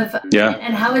of? Yeah.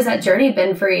 And how has that journey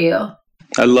been for you?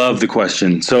 I love the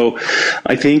question. So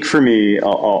I think for me,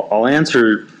 I'll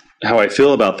answer how I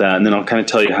feel about that, and then I'll kind of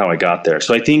tell you how I got there.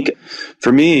 So I think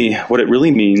for me, what it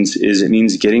really means is it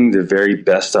means getting the very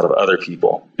best out of other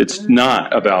people. It's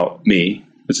not about me.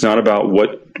 It's not about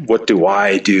what do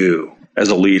I do as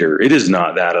a leader. It is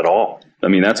not that at all. I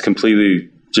mean, that's completely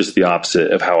just the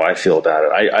opposite of how I feel about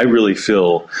it. I really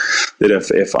feel that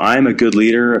if I'm a good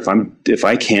leader, if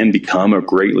I can become a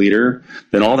great leader,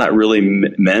 then all that really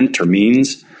meant or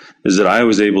means is that I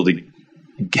was able to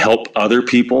help other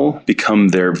people become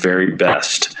their very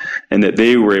best, and that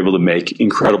they were able to make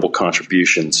incredible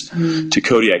contributions to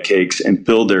Kodiak Cakes and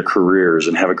build their careers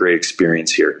and have a great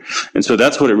experience here. And so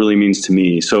that's what it really means to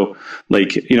me. So I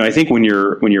think when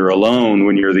you're alone,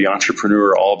 when you're the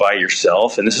entrepreneur all by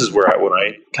yourself, and this is what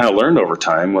I kind of learned over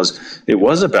time it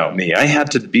was about me. I had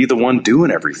to be the one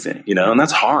doing everything, and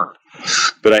that's hard.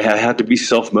 But I had to be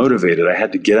self-motivated. I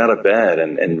had to get out of bed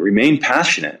and remain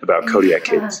passionate about Kodiak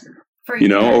Cakes. For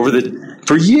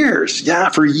years,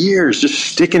 just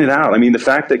sticking it out. I mean, the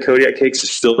fact that Kodiak Cakes is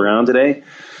still around today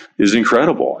is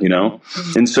incredible,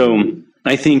 And so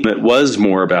I think it was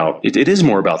more about it is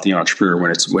more about the entrepreneur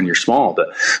when you're small,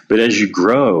 but as you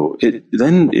grow,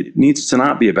 then it needs to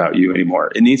not be about you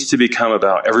anymore. It needs to become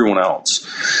about everyone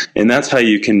else, and that's how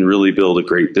you can really build a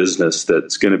great business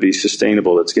that's going to be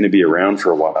sustainable, that's going to be around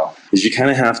for a while. Is you kind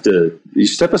of have to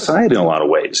step aside in a lot of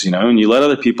ways, and you let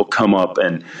other people come up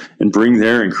and bring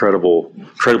their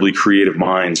incredibly creative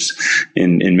minds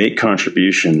and make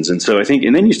contributions. And so I think,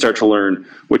 and then you start to learn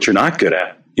what you're not good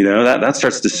at. That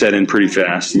starts to set in pretty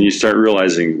fast, and you start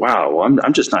realizing, wow, well,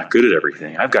 I'm just not good at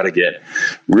everything. I've got to get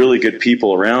really good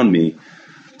people around me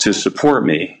to support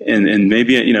me, and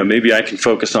maybe I can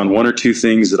focus on one or two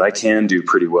things that I can do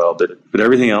pretty well, but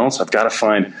everything else I've got to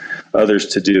find others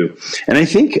to do. And I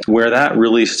think where that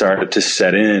really started to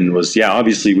set in was,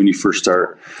 obviously when you first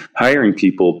start hiring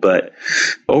people, but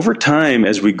over time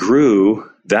as we grew,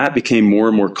 that became more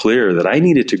and more clear that I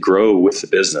needed to grow with the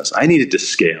business. I needed to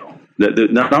scale.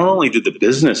 Not only did the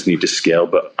business need to scale,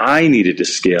 but I needed to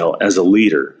scale as a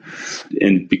leader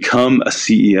and become a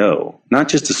CEO, not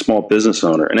just a small business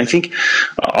owner. And I think,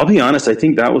 I'll be honest, I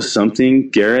think that was something,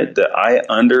 Garrett, that I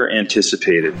under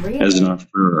anticipated as an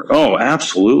entrepreneur. Oh,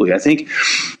 absolutely. I think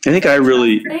I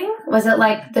really... Was it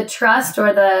like the trust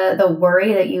or the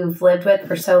worry that you've lived with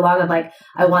for so long of like,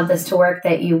 I want this to work,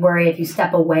 that you worry if you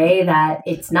step away that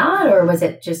it's not? Or was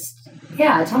it just,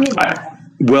 tell me about that.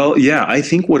 Well, I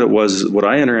think what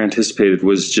I under anticipated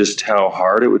was just how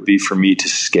hard it would be for me to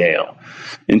scale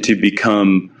and to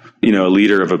become, a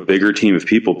leader of a bigger team of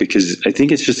people, because I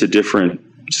think it's just a different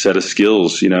set of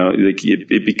skills.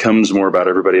 It becomes more about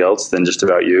everybody else than just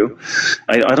about you.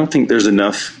 I don't think there's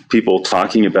enough people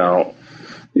talking about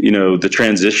the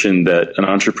transition that an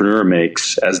entrepreneur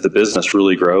makes as the business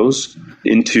really grows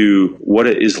into what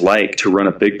it is like to run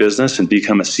a big business and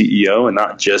become a CEO and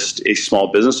not just a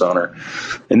small business owner.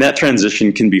 And that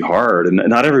transition can be hard, and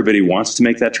not everybody wants to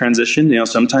make that transition.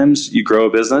 Sometimes you grow a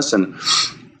business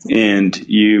and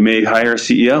you may hire a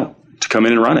CEO to come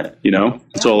in and run it,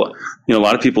 So, a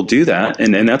lot of people do that,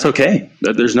 and that's okay.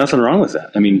 There's nothing wrong with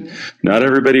that. I mean, not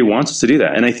everybody wants to do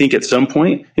that. And I think at some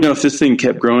point, if this thing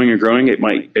kept growing and growing, it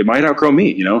might outgrow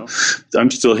me, I'm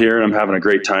still here and I'm having a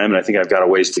great time, and I think I've got a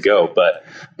ways to go. But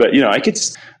I could,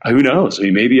 who knows? I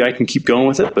mean, maybe I can keep going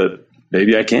with it, but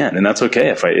maybe I can't. And that's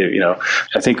okay. If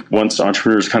I think once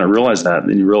entrepreneurs kind of realize that,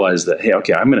 then you realize that, hey,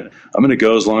 okay, I'm going to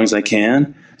go as long as I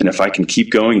can. And if I can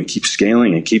keep going and keep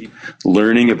scaling and keep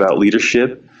learning about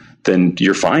leadership, then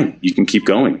you're fine. You can keep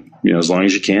going, as long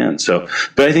as you can. So,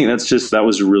 but I think that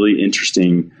was really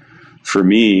interesting for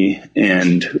me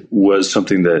and was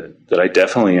something that I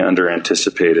definitely under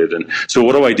anticipated. And so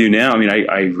what do I do now? I mean,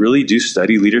 I really do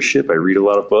study leadership. I read a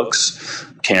lot of books.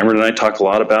 Cameron and I talk a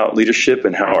lot about leadership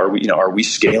and how are we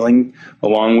scaling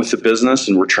along with the business,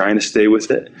 and we're trying to stay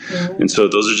with it. Mm-hmm. And so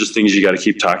those are just things you got to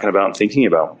keep talking about and thinking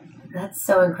about. That's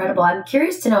so incredible. I'm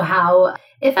curious to know how,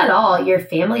 if at all, your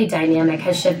family dynamic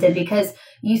has shifted, because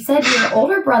you said your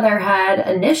older brother had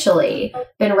initially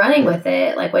been running with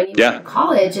it, like when you were in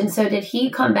college. And so did he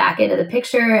come back into the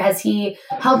picture? Has he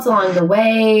helped along the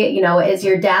way? Is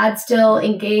your dad still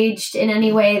engaged in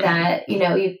any way that,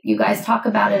 you guys talk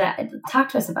about it? Talk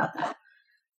to us about that.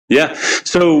 Yeah.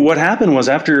 So what happened was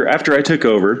after I took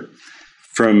over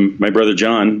from my brother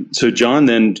John, so John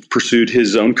then pursued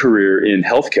his own career in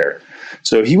healthcare.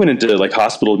 So he went into like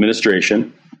hospital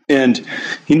administration, and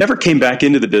he never came back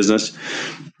into the business,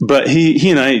 but he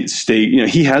and I stayed,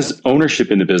 he has ownership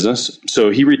in the business. So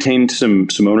he retained some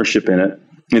ownership in it.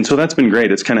 And so that's been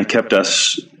great. It's kind of kept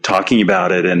us talking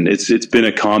about it. And it's been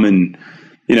a common,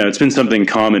 it's been something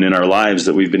common in our lives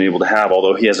that we've been able to have,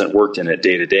 although he hasn't worked in it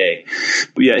day to day.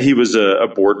 But yeah, he was a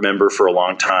board member for a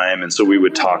long time. And so we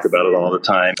would talk about it all the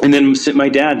time. And then my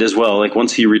dad as well, like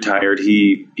once he retired,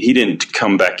 he didn't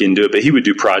come back into it, but he would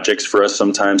do projects for us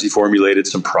sometimes. He formulated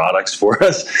some products for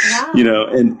us,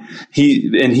 and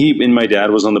my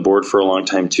dad was on the board for a long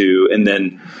time too. And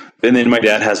then my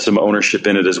dad has some ownership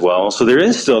in it as well. So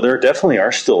there definitely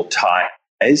are still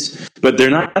ties, but they're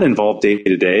not involved day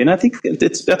to day. And I think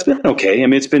that's been okay. I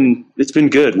mean, it's been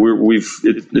good.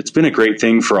 It's been a great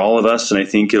thing for all of us. And I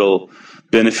think it'll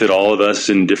benefit all of us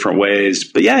in different ways.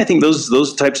 But yeah, I think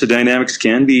those types of dynamics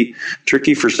can be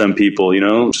tricky for some people.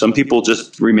 Some people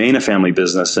just remain a family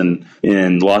business, and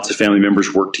lots of family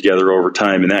members work together over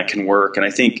time, and that can work. And I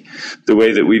think the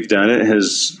way that we've done it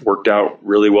has worked out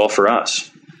really well for us.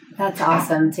 That's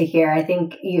awesome to hear. I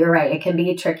think you're right. It can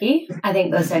be tricky. I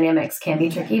think those dynamics can be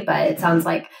tricky, but it sounds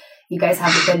like you guys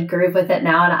have a good groove with it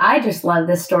now. And I just love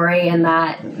this story and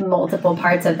that multiple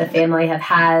parts of the family have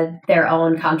had their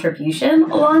own contribution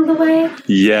along the way.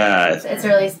 Yeah, it's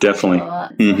really special.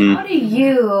 Definitely. So how do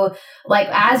you, like,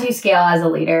 as you scale as a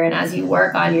leader and as you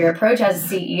work on your approach as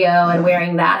a CEO and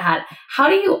wearing that hat, how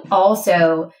do you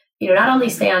also, not only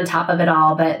stay on top of it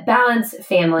all, but balance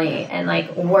family and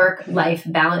like work-life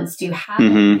balance? Do you have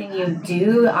anything you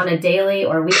do on a daily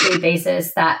or weekly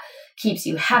basis that keeps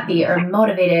you happy or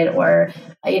motivated or,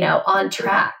 on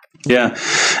track? Yeah,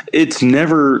 that's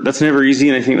never easy.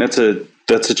 And I think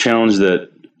that's a challenge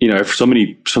that, so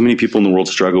many people in the world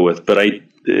struggle with, but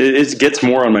it gets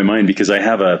more on my mind because I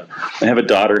have a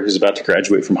daughter who's about to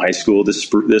graduate from high school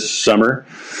this summer.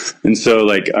 And so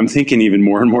like, I'm thinking even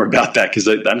more and more about that because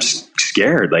I'm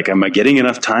scared. Like, am I getting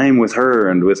enough time with her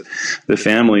and with the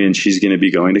family? And she's going to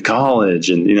be going to college.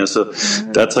 And, so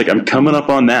that's like, I'm coming up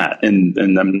on that and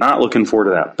I'm not looking forward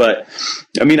to that. But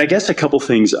I mean, I guess a couple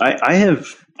things. I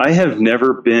have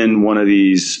never been one of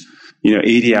these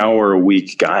 80-hour a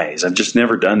week guys. I've just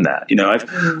never done that.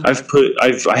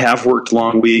 I have worked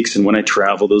long weeks, and when I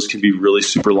travel, those can be really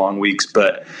super long weeks.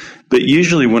 But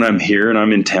usually when I'm here and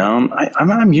I'm in town,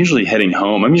 I'm usually heading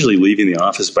home. I'm usually leaving the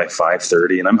office by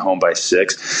 5:30 and I'm home by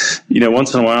 6.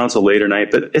 Once in a while it's a later night,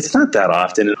 but it's not that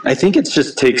often. I think it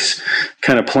just takes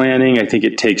kind of planning. I think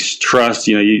it takes trust.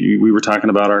 We were talking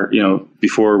about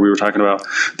before we were talking about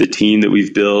the team that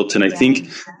we've built. And I think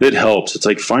that helps. It's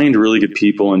like find really good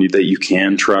people and that you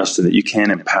can trust and that you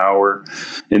can empower.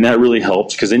 And that really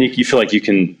helps because then you feel like you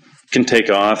can take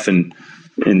off and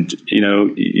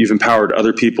you've empowered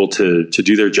other people to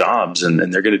do their jobs and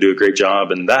they're going to do a great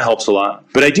job. And that helps a lot.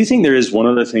 But I do think there is one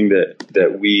other thing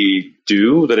that we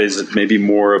do that is maybe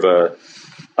more of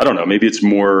maybe it's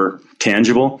more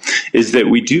tangible, is that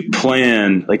we do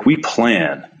plan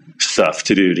stuff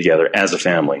to do together as a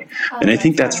family. And I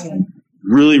think that's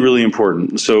really, really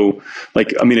important. So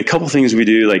a couple things we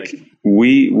do,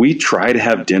 we try to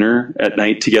have dinner at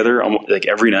night together, like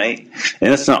every night.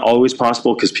 And that's not always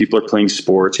possible because people are playing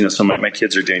sports. Some of my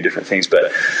kids are doing different things,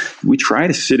 but we try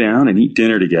to sit down and eat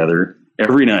dinner together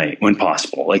every night when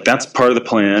possible. Like that's part of the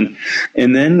plan.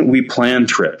 And then we plan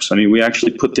trips. I mean, we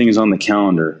actually put things on the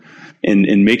calendar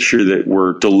and make sure that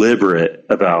we're deliberate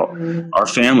about our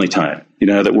family time,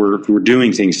 that we're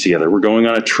doing things together. We're going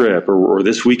on a trip or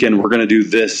this weekend, we're going to do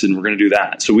this and we're going to do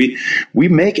that. So we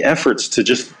make efforts to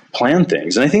just plan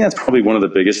things. And I think that's probably one of the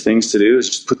biggest things to do is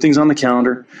just put things on the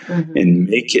calendar and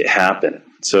make it happen.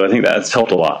 So I think that's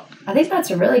helped a lot. I think that's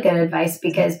really good advice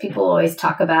because people always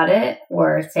talk about it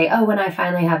or say, oh, when I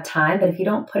finally have time. But if you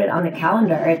don't put it on the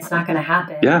calendar, it's not going to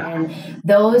happen. Yeah. And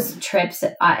those trips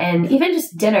and even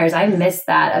just dinners, I miss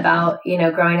that about,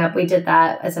 growing up. We did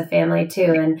that as a family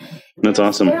too. And that's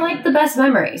awesome. They're like the best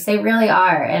memories. They really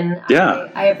are. And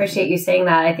I appreciate you saying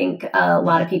that. I think a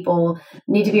lot of people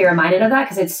need to be reminded of that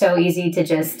because it's so easy to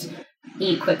just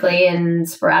eat quickly and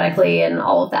sporadically and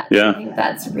all of that. Yeah. I think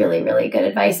that's really, really good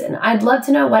advice. And I'd love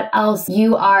to know what else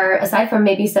you are, aside from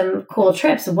maybe some cool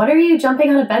trips, what are you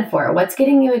jumping out of bed for? What's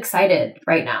getting you excited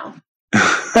right now?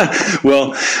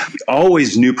 Well,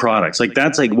 always new products.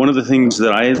 That's one of the things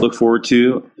that I look forward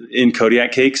to in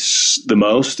Kodiak Cakes the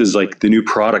most is the new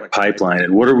product pipeline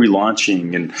and what are we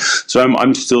launching? And so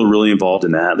I'm still really involved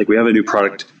in that. We have a new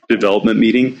product development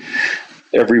meeting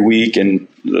every week. And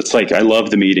it's I love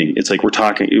the meeting. It's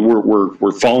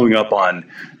we're following up on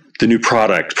the new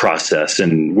product process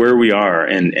and where we are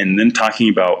and then talking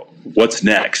about what's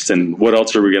next and what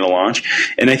else are we going to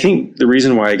launch. And I think the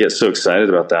reason why I get so excited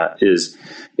about that is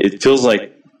it feels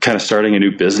like kind of starting a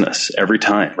new business every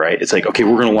time, right? It's okay,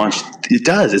 we're going to launch. It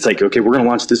does. It's okay, we're going to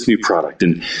launch this new product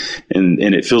and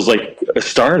it feels like a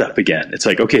startup again. It's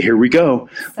okay, here we go.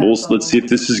 Let's see if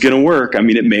this is going to work. I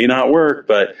mean, it may not work,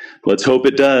 but let's hope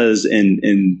it does.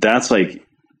 And that's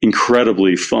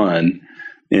incredibly fun.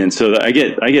 And so I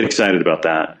get excited about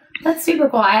that. That's super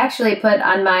cool. I actually put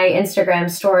on my Instagram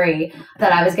story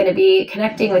that I was going to be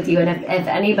connecting with you. And if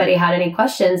anybody had any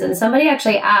questions, and somebody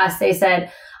actually asked, they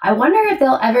said, I wonder if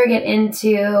they'll ever get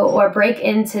into or break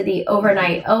into the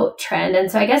overnight oat trend.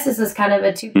 And so I guess this is kind of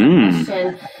a two-part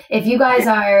question. If you guys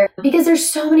are, because there's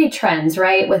so many trends,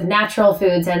 right, with natural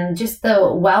foods and just the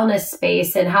wellness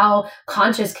space and how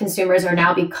conscious consumers are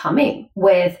now becoming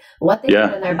with what they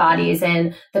put in their bodies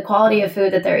and the quality of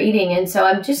food that they're eating. And so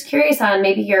I'm just curious on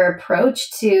maybe your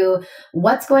approach to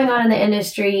what's going on in the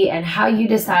industry and how you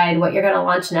decide what you're going to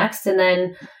launch next. And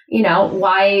then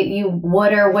why you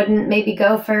would or wouldn't maybe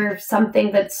go for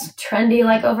something that's trendy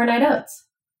like overnight oats.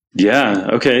 Yeah.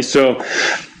 Okay. So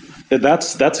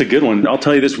That's a good one. I'll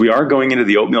tell you this. We are going into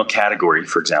the oatmeal category,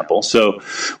 for example. So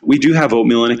we do have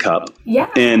oatmeal in a cup. Yeah.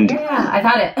 I've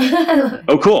had it.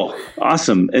 Oh, cool.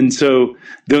 Awesome. And so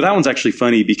that one's actually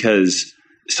funny because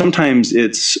sometimes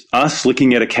it's us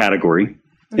looking at a category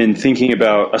and thinking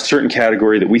about a certain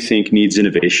category that we think needs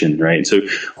innovation, right? So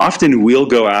often we'll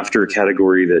go after a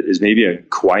category that is maybe a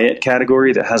quiet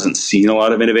category that hasn't seen a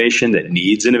lot of innovation, that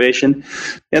needs innovation.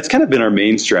 That's kind of been our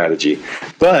main strategy.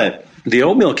 But the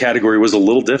oatmeal category was a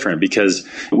little different because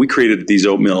we created these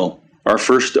our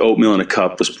first oatmeal in a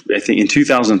cup was, I think, in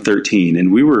 2013.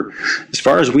 And we were, as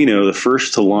far as we know, the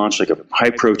first to launch like a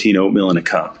high protein oatmeal in a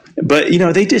cup. But,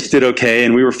 they just did okay.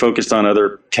 And we were focused on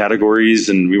other categories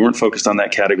and we weren't focused on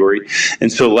that category.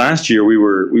 And so last year we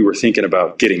were thinking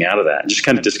about getting out of that, just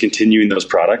kind of discontinuing those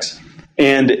products.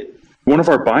 And one of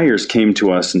our buyers came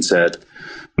to us and said,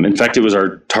 in fact, it was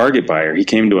our target buyer. He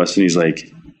came to us and he's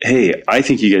like, hey, I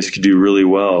think you guys could do really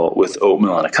well with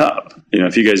oatmeal in a cup.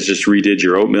 If you guys just redid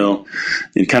your oatmeal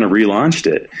and kind of relaunched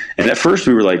it. And at first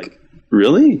we were like,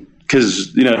 really?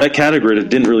 Because, that category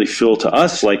didn't really feel to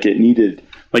us like it needed,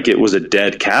 like it was a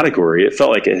dead category. It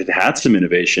felt like it had some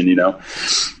innovation,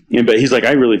 But he's like,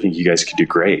 I really think you guys could do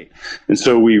great. And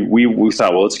so we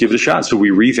thought, well, let's give it a shot. So we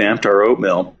revamped our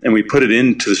oatmeal and we put it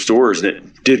into the stores and it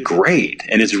did great.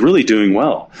 And it's really doing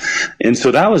well. And so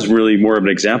that was really more of an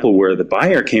example where the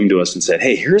buyer came to us and said,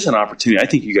 hey, here's an opportunity. I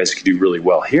think you guys could do really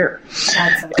well here.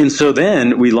 And so then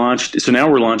now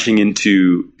we're launching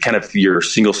into kind of your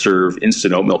single serve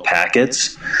instant oatmeal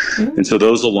packets. Mm-hmm. And so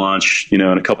those will launch, in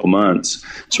a couple months.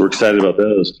 So we're excited about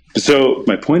those. So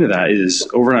my point of that is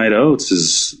overnight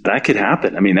oats that could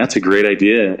happen. I mean, that's a great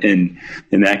idea. And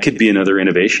that could be another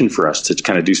innovation for us to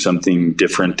kind of do something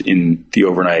different in the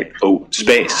overnight oat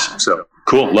space. Yeah. So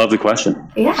cool. Love the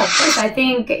question. Yeah, of course. I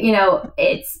think,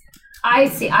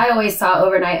 I always saw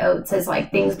overnight oats as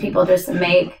like things people just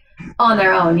make on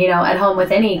their own, at home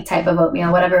with any type of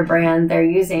oatmeal, whatever brand they're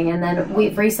using. And then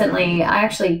I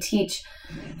actually teach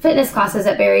fitness classes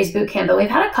at Barry's Bootcamp, but we've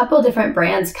had a couple different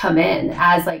brands come in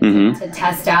as to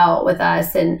test out with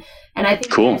us. And I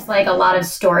think there's like a lot of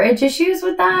storage issues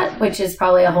with that, which is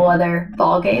probably a whole other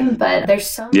ball game, but there's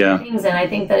so many things. And I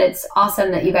think that it's awesome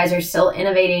that you guys are still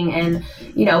innovating and,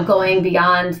 going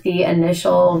beyond the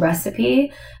initial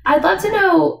recipe. I'd love to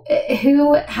know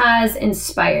who has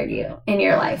inspired you in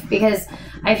your life, because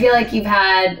I feel like you've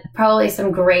had probably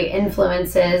some great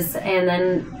influences and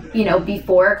then,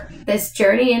 before this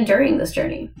journey and during this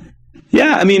journey.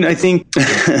 Yeah, I mean, I think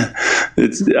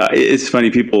it's funny.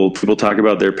 People talk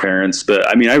about their parents, but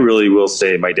I mean, I really will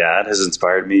say my dad has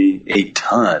inspired me a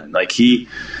ton. Like he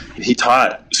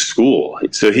taught school,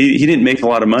 so he didn't make a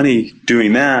lot of money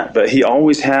doing that, but he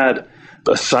always had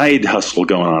a side hustle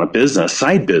going on,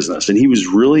 side business, and he was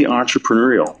really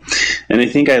entrepreneurial. And I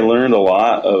think I learned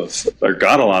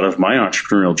got a lot of my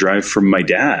entrepreneurial drive from my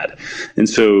dad. And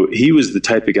so he was the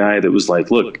type of guy that was like,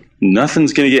 look,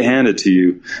 nothing's going to get handed to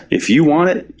you. If you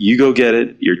want it, you go get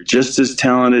it. You're just as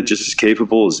talented, just as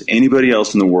capable as anybody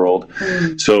else in the world.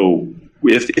 So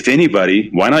if anybody,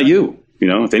 why not you?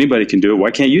 If anybody can do it,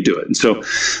 why can't you do it? And so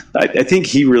I think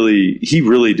he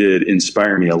really did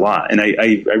inspire me a lot. And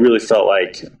I really felt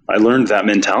like I learned that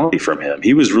mentality from him.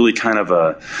 He was really kind of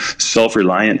a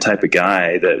self-reliant type of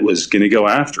guy that was going to go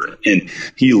after it. And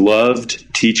he loved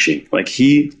teaching. Like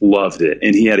he loved it.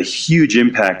 And he had a huge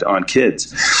impact on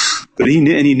kids. But he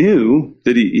knew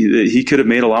that he could have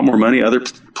made a lot more money other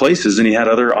places, and he had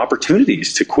other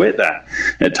opportunities to quit that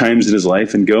at times in his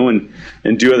life and go and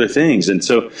do other things. And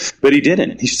so, but he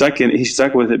didn't. He stuck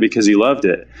with it because he loved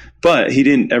it. But he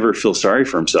didn't ever feel sorry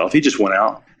for himself. He just went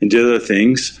out and did other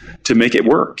things to make it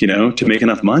work, to make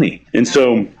enough money. And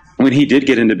so when he did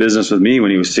get into business with me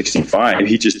when he was 65,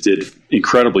 he just did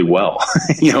incredibly well.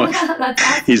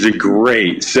 He's a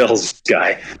great sales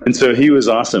guy. And so he was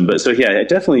awesome. But so, yeah,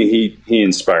 definitely he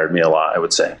inspired me a lot, I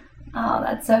would say. Oh,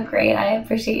 that's so great. I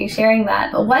appreciate you sharing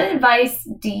that. But what advice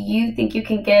do you think you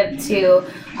can give to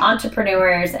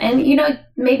entrepreneurs and,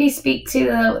 maybe speak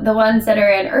to the ones that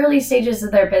are in early stages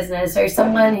of their business, or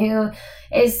someone who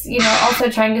is, also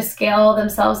trying to scale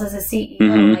themselves as a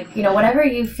CEO, whatever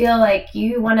you feel like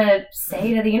you want to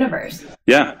say to the universe?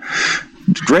 Yeah.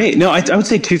 Great. No, I would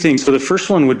say two things. So the first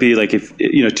one would be like, if,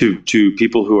 to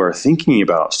people who are thinking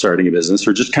about starting a business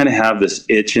or just kind of have this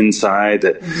itch inside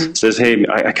that says, hey,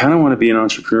 I kind of want to be an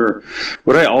entrepreneur.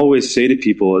 What I always say to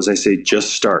people is I say,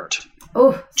 just start.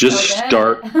 Ooh, just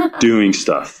start doing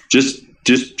stuff. Just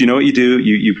just, you know what you do?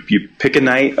 You pick a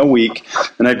night a week.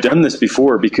 And I've done this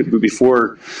before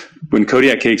when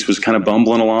Kodiak Cakes was kind of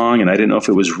bumbling along and I didn't know if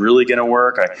it was really going to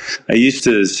work. I used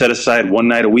to set aside one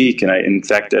night a week. And in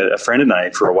fact, a friend and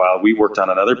I, for a while, we worked on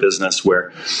another business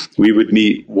where we would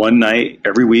meet one night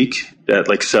every week at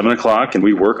like 7:00 and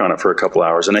we work on it for a couple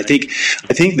hours. And I think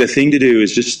the thing to do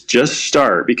is just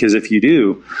start, because if you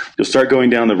do, you'll start going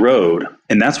down the road,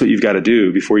 and that's what you've got to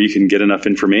do before you can get enough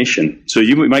information. So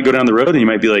you might go down the road and you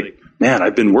might be like, man,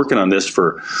 I've been working on this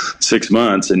for 6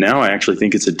 months and now I actually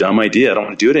think it's a dumb idea. I don't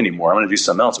want to do it anymore. I want to do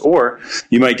something else. Or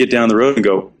you might get down the road and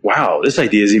go, wow, this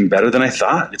idea is even better than I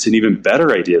thought. It's an even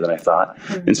better idea than I thought.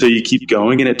 Mm-hmm. And so you keep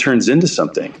going and it turns into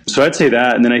something. So I'd say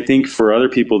that. And then I think for other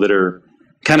people that are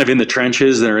kind of in the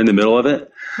trenches, that are in the middle of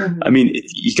it, I mean,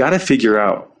 you got to figure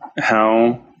out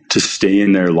how to stay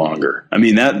in there longer. I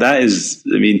mean, that is,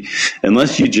 I mean,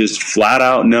 unless you just flat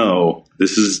out know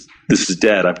this is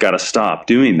dead, I've got to stop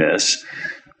doing this.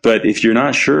 But if you're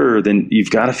not sure, then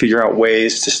you've got to figure out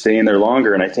ways to stay in there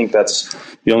longer. And I think that's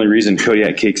the only reason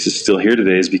Kodiak Cakes is still here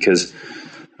today, is because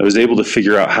I was able to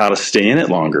figure out how to stay in it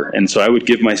longer. And so I would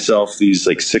give myself these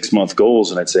like 6-month goals,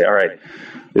 and I'd say, all right,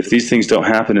 if these things don't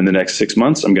happen in the next 6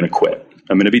 months, I'm going to quit.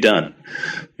 I'm going to be done,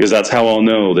 because that's how I'll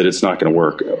know that it's not going to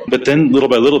work. But then little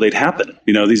by little, they'd happen.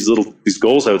 You know, these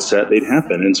goals I would set, they'd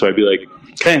happen. And so I'd be like,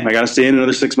 okay, I got to stay in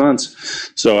another 6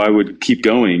 months. So I would keep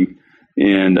going.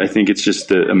 And I think it's just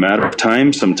a matter of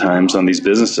time sometimes on these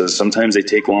businesses. Sometimes they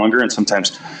take longer, and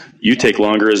sometimes you take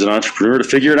longer as an entrepreneur to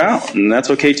figure it out. And that's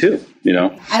okay too, you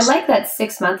know? I like that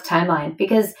 6-month timeline,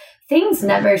 because things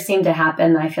never seem to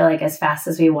happen, I feel like, as fast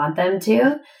as we want them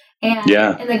to. And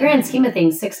in the grand scheme of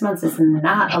things, 6 months is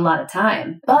not a lot of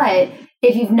time. But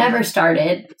if you've never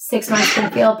started, 6 months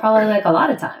can feel probably like a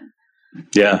lot of time.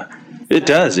 Yeah, it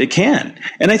does. It can.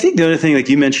 And I think the other thing, like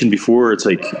you mentioned before, it's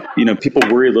like, you know, people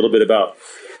worry a little bit about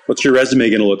what's your resume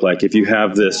going to look like if you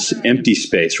have this empty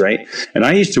space, right? And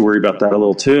I used to worry about that a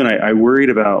little too. And I worried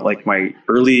about like my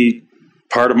early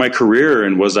part of my career,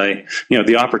 and was I, you know,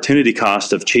 the opportunity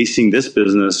cost of chasing this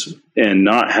business and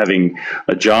not having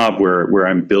a job where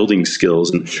I'm building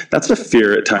skills. And that's a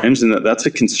fear at times, and that's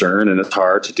a concern, and it's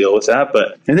hard to deal with that.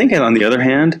 But I think on the other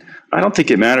hand, I don't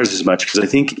think it matters as much, because I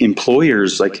think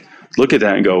employers like look at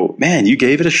that and go, man, you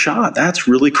gave it a shot. That's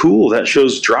really cool. That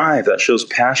shows drive. That shows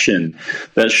passion.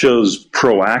 That shows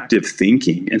proactive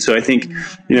thinking. And so I think,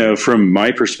 you know, from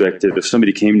my perspective, if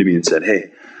somebody came to me and said,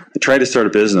 hey, I tried to start a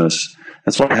business,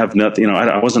 that's why I have nothing, you know,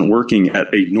 I wasn't working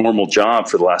at a normal job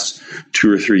for the last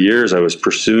 2 or 3 years. I was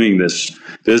pursuing this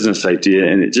business idea,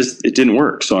 and it didn't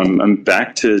work. So I'm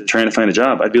back to trying to find a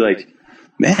job. I'd be like,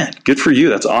 man, good for you.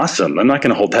 That's awesome. I'm not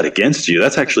going to hold that against you.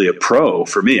 That's actually a pro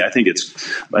for me. I think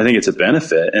it's a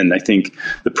benefit. And I think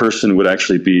the person would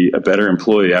actually be a better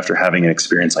employee after having an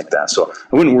experience like that. So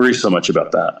I wouldn't worry so much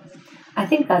about that. I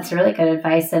think that's really good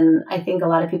advice, and I think a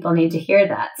lot of people need to hear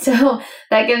that. So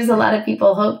that gives a lot of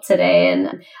people hope today.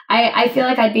 And I feel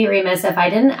like I'd be remiss if I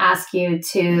didn't ask you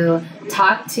to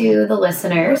talk to the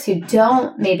listeners who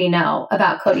don't maybe know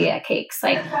about Kodiak Cakes.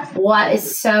 Like, what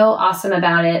is so awesome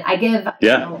about it?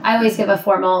 I always give a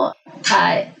formal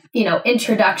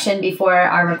introduction before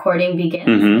our recording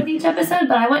begins with each episode,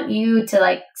 but I want you to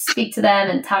like speak to them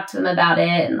and talk to them about it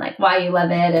and like why you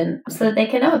love it, and so that they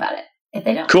can know about it if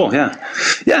they don't. Cool.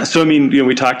 Yeah. So, I mean, you know,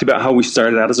 we talked about how we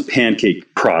started out as a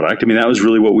pancake product. I mean, that was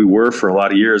really what we were for a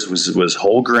lot of years, was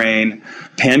whole grain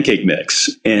pancake mix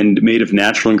and made of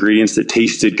natural ingredients that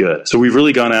tasted good. So we've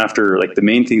really gone after, like, the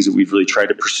main things that we've really tried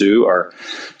to pursue are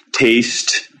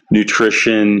taste,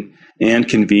 nutrition, and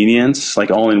convenience, like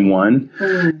all in one.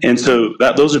 And so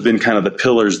those have been kind of the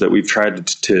pillars that we've tried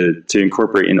to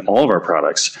incorporate in all of our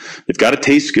products. They've got to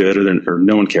taste good, or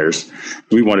no one cares.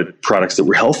 We wanted products that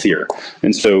were healthier.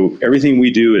 And so everything we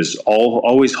do is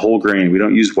always whole grain. We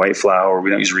don't use white flour.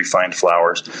 We don't use refined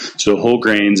flours. So whole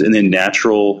grains, and then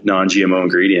natural non-GMO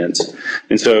ingredients.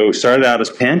 And so started out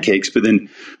as pancakes, but then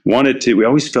we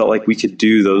always felt like we could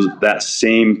do that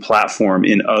same platform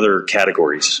in other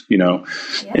categories, you know?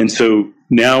 Yeah. And so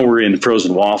now we're in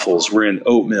frozen waffles, we're in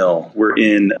oatmeal, we're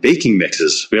in baking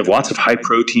mixes. We have lots of high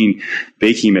protein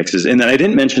baking mixes. And then I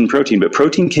didn't mention protein, but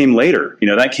protein came later. You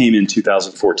know, that came in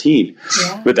 2014.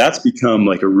 Yeah. But that's become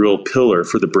like a real pillar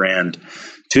for the brand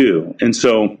too. And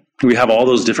so we have all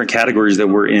those different categories that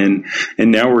we're in,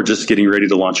 and now we're just getting ready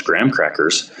to launch graham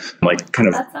crackers, like kind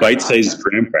of bite-sized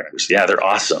graham crackers. Yeah, they're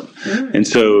awesome. And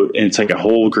so it's like a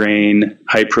whole grain,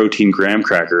 high protein graham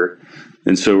cracker.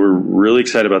 And so we're really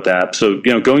excited about that. So,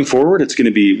 you know, going forward, it's going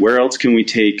to be, where else can we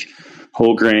take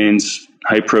whole grains,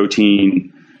 high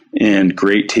protein, and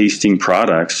great tasting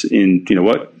products in, you know,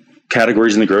 what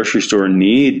categories in the grocery store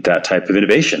need that type of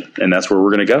innovation. And that's where we're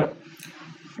going to go.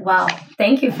 Wow.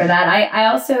 Thank you for that. I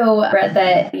also read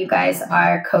that you guys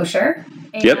are kosher.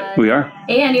 Yep, we are.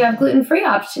 And you have gluten-free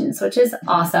options, which is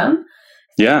awesome.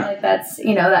 Yeah. Like that's,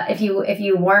 that if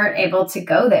you weren't able to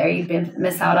go there, you'd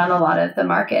miss out on a lot of the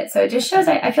market. So it just shows,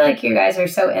 I feel like you guys are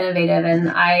so innovative,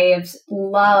 and I've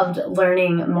loved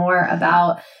learning more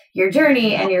about your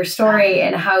journey and your story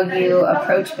and how you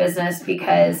approach business,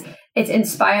 because it's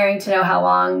inspiring to know how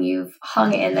long you've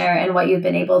hung in there and what you've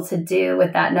been able to do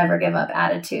with that never give up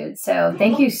attitude. So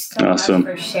thank you so much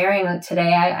for sharing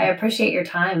today. I appreciate your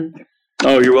time.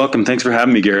 Oh, you're welcome. Thanks for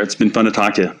having me, Garrett. It's been fun to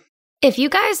talk to you. If you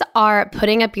guys are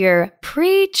putting up your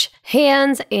preach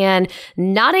hands and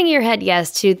nodding your head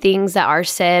yes to things that are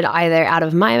said either out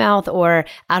of my mouth or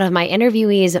out of my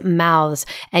interviewees' mouths,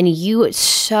 and you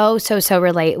so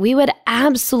relate, we would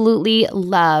absolutely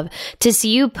love to see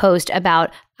you post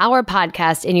about our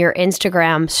podcast in your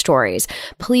Instagram stories.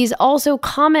 Please also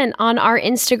comment on our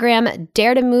Instagram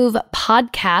Dare to Move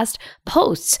podcast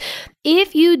posts.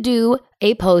 If you do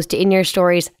a post in your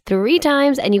stories 3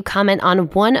 times and you comment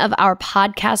on one of our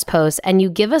podcast posts and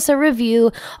you give us a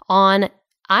review on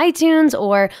iTunes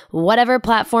or whatever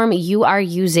platform you are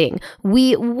using,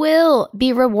 we will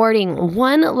be rewarding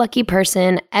one lucky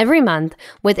person every month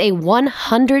with a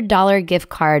 $100 gift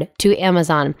card to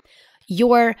Amazon.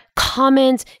 Your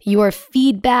comments, your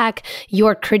feedback,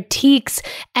 your critiques,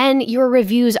 and your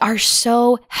reviews are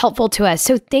so helpful to us.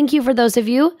 So thank you for those of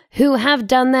you who have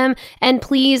done them. And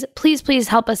please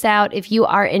help us out if you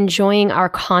are enjoying our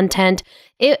content.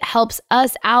 It helps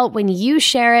us out when you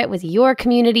share it with your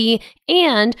community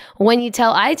and when you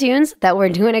tell iTunes that we're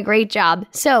doing a great job.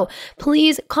 So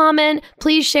please comment,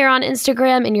 please share on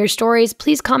Instagram in your stories,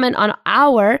 please comment on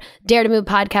our Dare to Move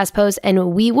podcast post,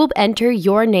 and we will enter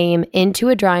your name into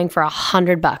a drawing for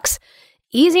 $100.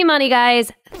 Easy money,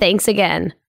 guys. Thanks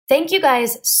again. Thank you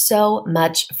guys so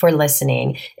much for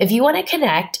listening. If you want to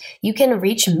connect, you can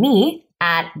reach me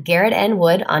at Garrett N.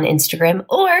 Wood on Instagram,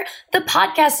 or the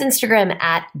podcast Instagram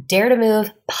at Dare to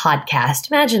Move Podcast.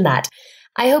 Imagine that.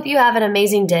 I hope you have an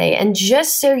amazing day. And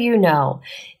just so you know,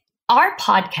 our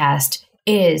podcast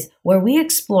is where we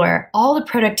explore all the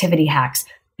productivity hacks,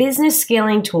 business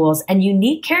scaling tools, and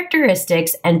unique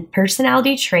characteristics and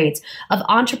personality traits of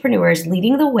entrepreneurs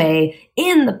leading the way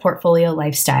in the portfolio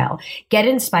lifestyle. Get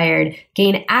inspired,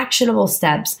 gain actionable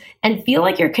steps, and feel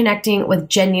like you're connecting with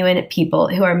genuine people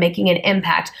who are making an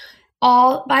impact,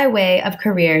 all by way of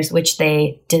careers which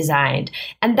they designed.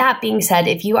 And that being said,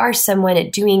 if you are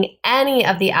someone doing any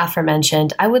of the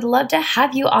aforementioned, I would love to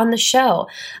have you on the show.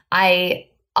 I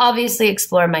obviously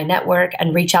explore my network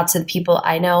and reach out to the people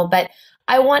I know, but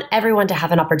I want everyone to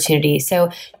have an opportunity. So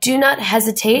do not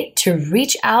hesitate to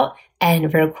reach out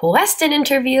and request an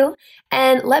interview,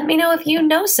 and let me know if you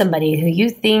know somebody who you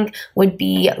think would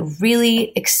be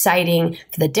really exciting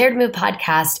for the Dare to Move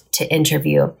podcast to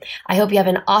interview. I hope you have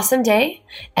an awesome day,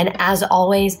 and as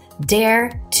always,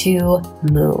 dare to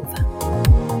move.